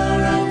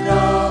 Mother of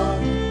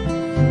God,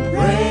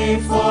 pray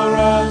for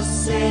us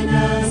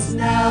sinners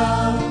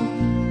now,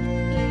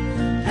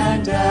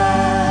 and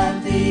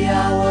at the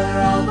hour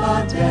of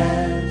our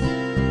death.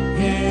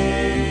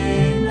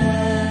 Amen.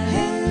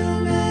 Hail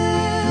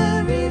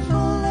Mary,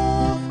 full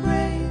of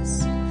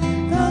grace,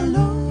 the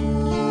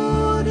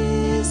Lord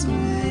is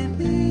with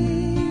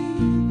thee.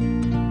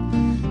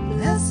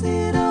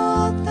 Blessed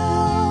art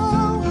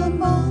thou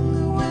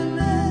among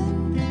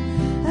women,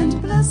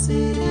 and blessed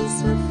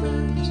is the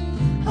fruit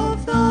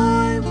of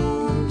thy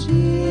womb,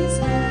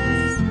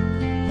 Jesus.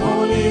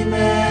 Holy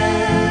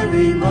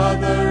Mary,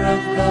 Mother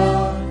of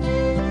God,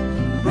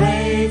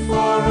 pray for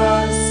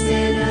us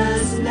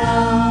sinners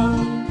now,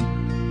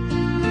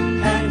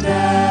 and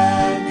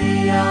at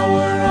the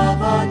hour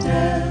of our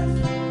death.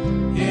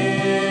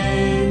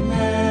 Amen.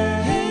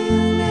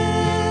 Hail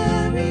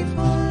Mary,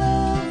 full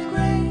of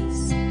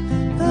grace,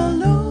 the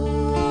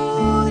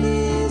Lord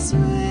is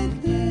with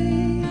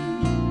thee.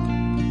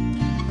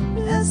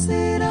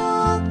 Blessed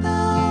art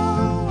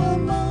thou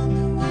among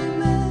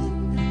women,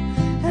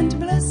 and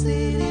blessed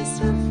is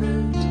the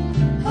fruit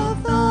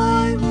of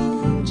thy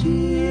womb,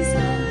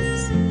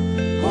 Jesus.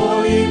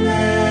 Holy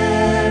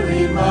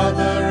Mary,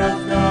 Mother of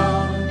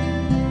God,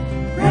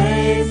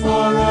 pray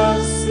for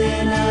us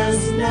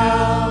sinners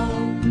now,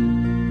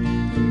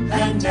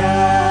 and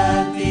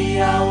at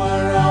the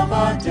hour of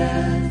our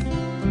death.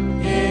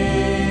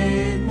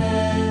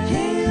 Amen.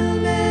 Hail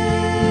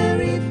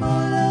Mary,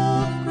 full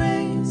of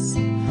grace,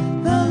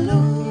 the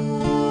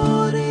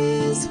Lord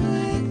is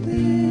with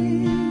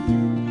thee.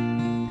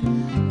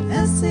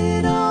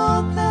 Blessed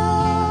art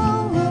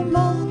thou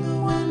among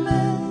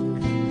women,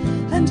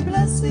 and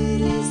blessed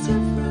is the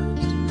fruit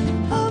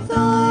of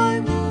thy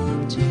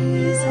womb,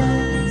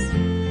 Jesus.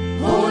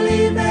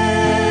 Holy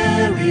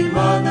Mary,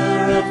 Mother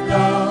of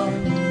God,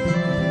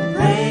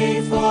 pray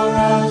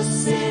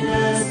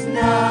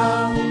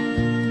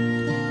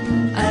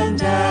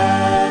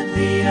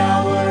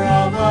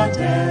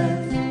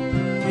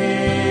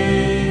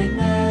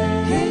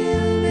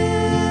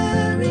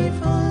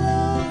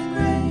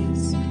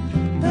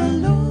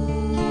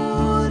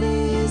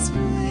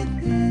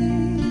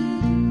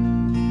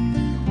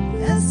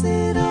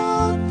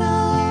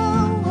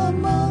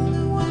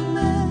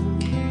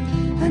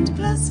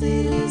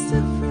is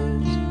the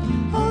fruit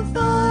of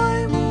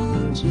thy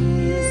womb,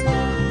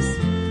 Jesus.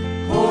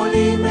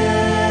 Holy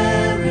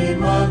Mary,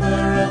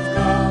 Mother of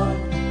God,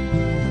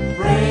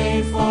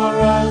 pray for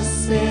us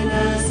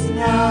sinners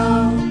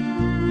now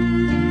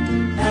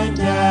and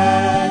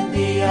at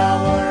the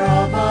hour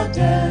of our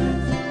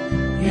death.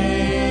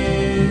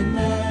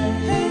 Amen.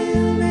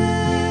 Hail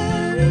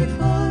Mary,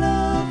 full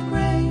of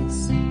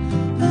grace,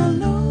 the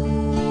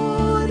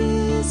Lord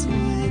is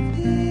with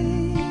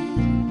thee.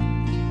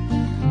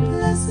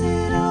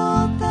 Blessed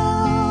art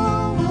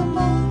thou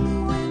among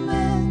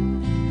women,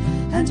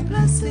 and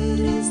blessed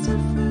is the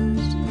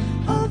fruit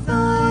of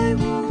thy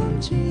womb,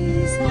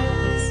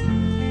 Jesus.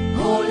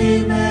 Holy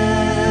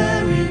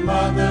Mary,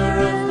 Mother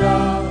of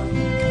God,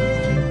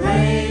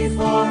 pray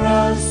for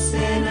us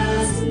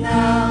sinners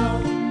now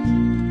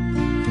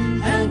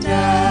and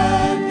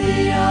at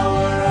the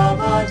hour of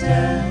our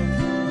death.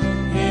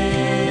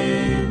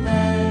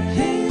 Amen.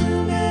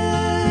 Hail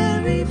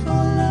Mary,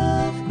 full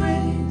of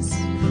grace,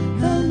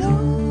 the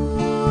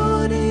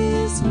Lord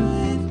is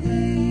with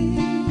thee.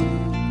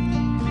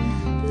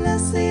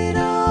 Blessed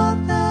art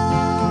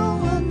thou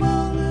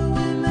among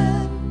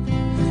women,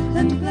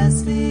 and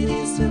blessed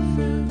is the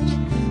fruit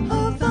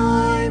of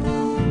thy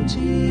womb,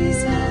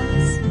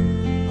 Jesus.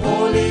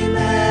 Holy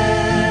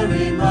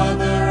Mary,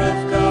 Mother of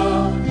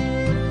God,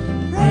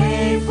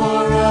 pray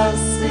for us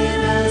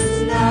sinners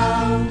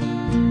now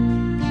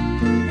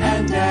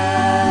and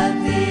at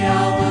the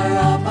hour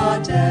of our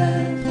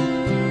death.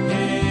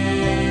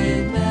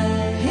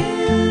 Amen.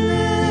 Hail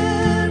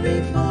Mary,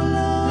 full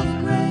of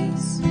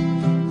grace,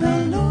 the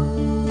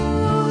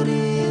Lord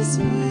is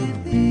with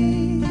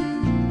thee.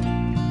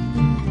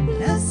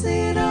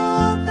 Blessed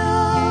art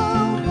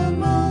thou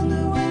among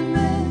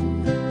women,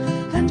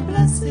 and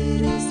blessed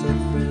is the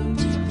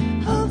fruit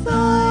of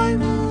thy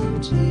womb,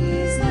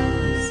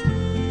 Jesus.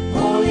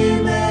 Holy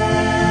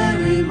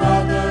Mary,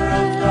 Mother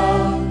of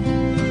God,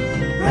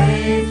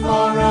 pray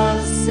for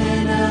us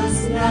sinners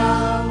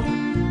now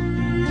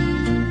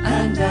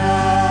and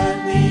at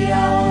the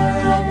hour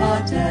of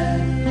our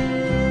death.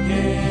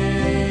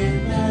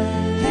 Amen.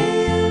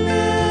 Hail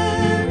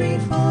Mary,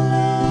 full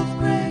of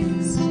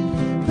grace,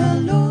 the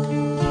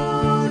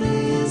Lord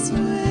is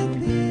with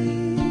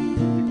thee.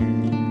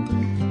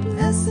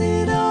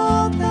 Blessed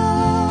art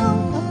thou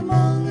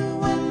among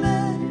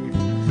women,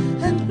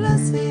 and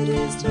blessed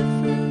is the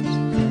fruit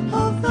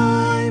of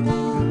thy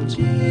womb,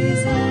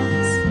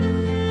 Jesus.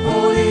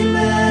 Holy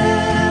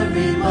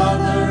Mary,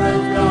 Mother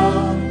of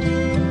God,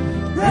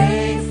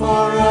 pray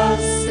for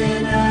us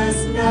sinners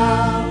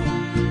now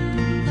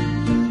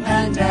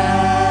and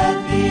at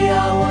the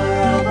hour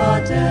of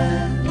our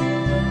death.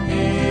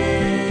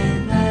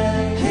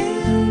 Amen.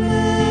 Hail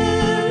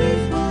Mary,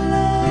 full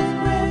of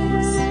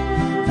grace,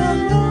 the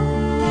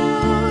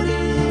Lord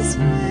is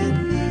with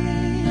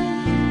thee.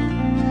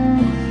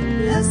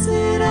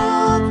 Blessed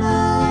art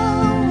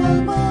thou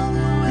among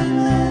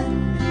women,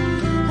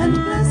 and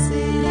blessed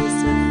is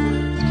the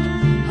fruit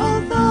of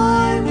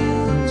thy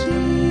womb,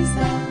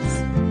 Jesus.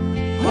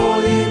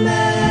 Holy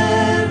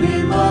Mary,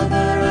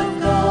 Mother of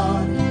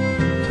God,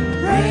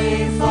 pray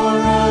for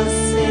us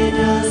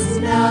sinners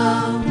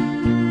now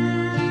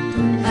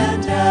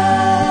and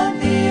at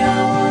the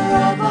hour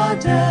of our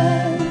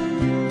death.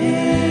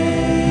 Amen.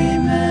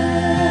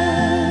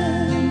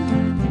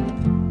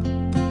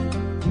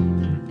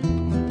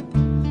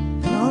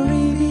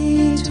 Glory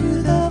be to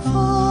the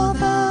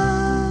Father,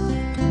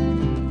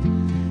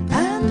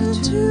 and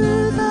to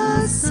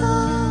the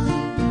Son,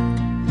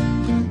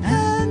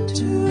 and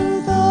to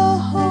the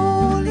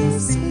Holy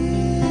Spirit,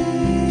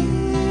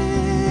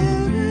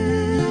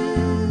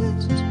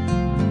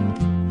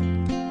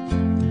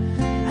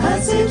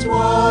 As it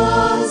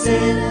was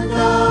in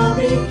the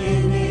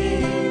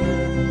beginning,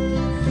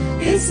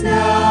 is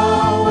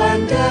now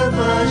and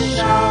ever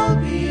shall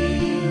be,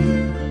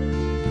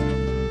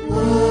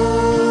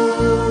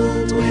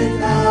 world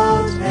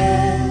without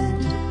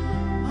end.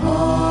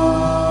 Amen.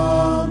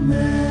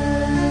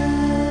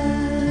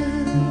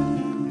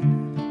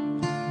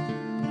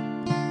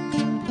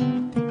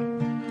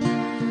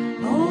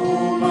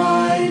 Oh,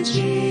 my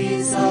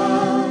Jesus,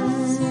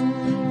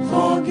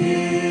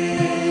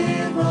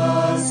 forgive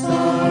us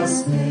our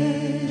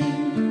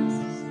sins.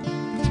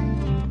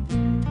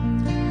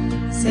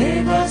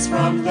 Save us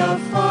from the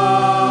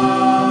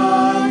fires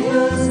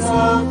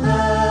of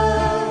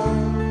hell.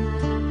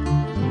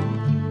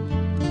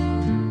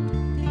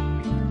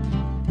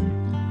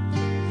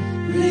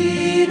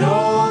 Lead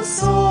all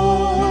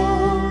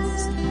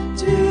souls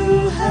to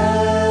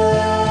heaven,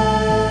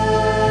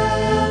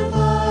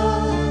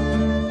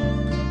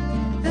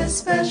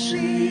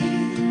 especially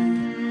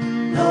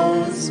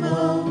those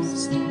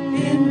most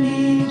in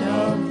need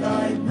of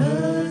thy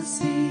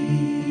mercy.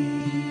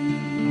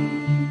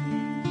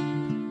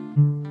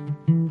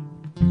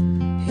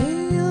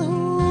 Hail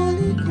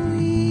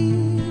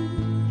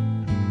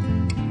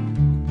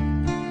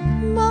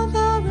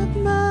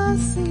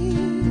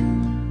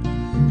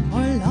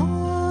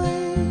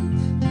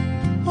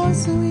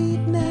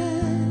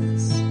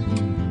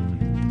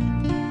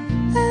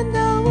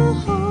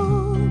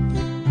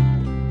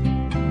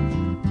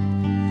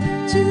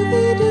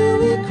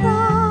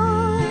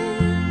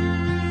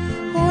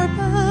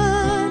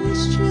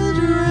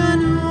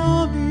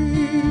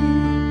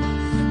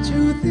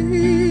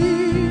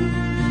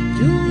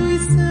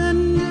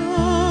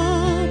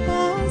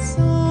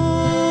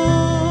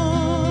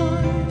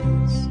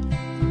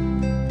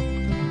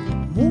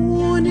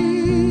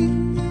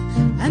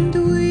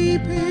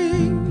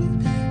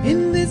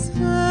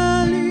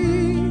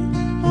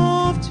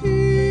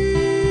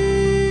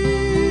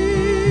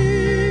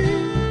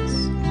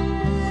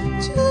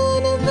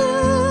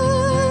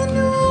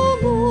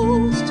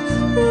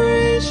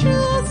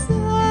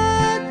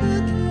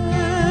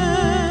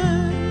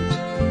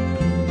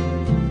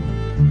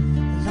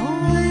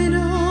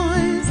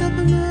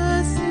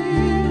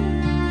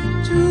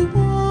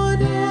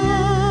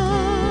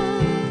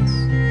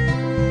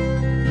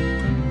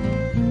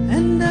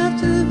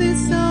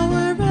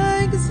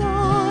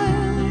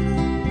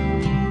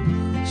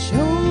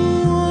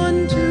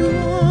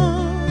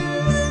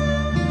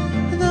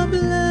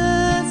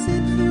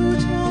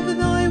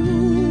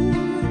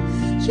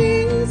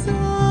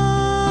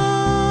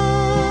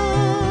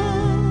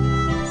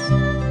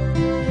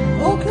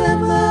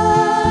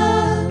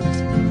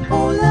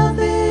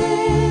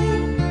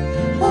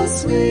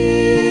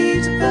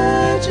sweet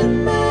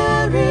Virgin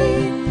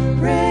Mary,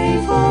 pray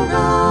for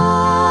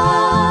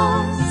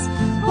us.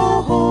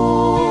 O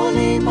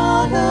Holy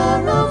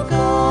Mother of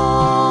God,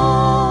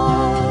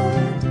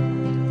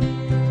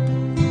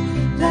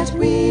 that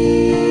we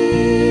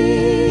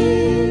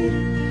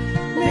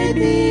may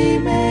be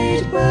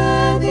made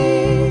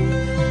worthy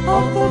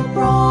of the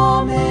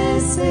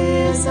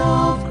promises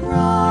of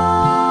Christ.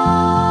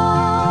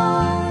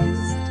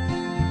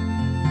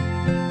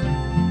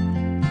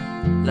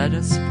 Let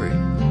us pray.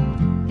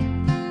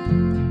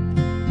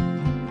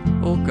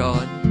 O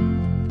God,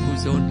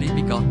 whose only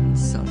begotten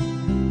Son,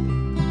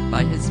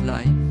 by his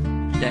life,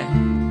 death,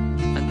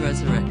 and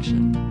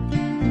resurrection,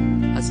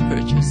 has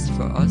purchased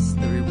for us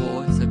the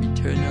rewards of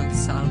eternal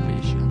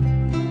salvation,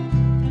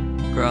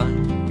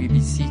 grant, we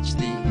beseech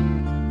thee,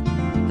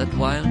 that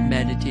while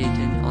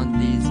meditating on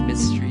these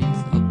mysteries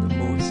of the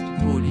most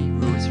holy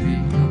rosary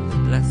of the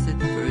Blessed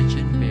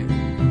Virgin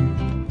Mary,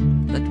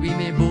 that we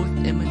may both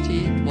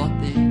imitate what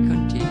they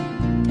contain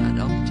and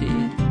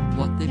obtain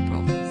what they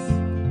promise.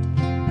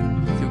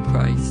 Through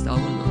Christ our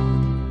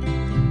Lord.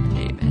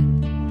 Amen.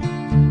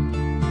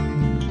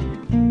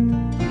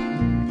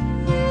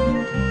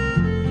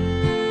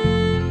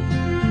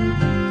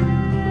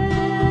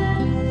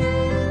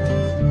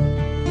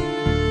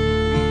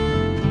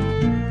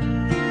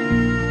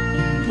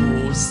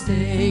 O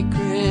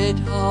Sacred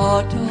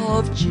Heart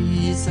of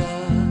Jesus,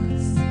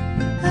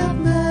 Have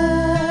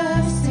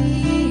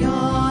mercy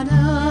on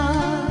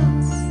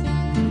us.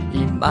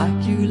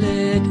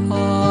 Immaculate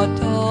Heart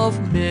of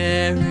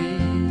Mary,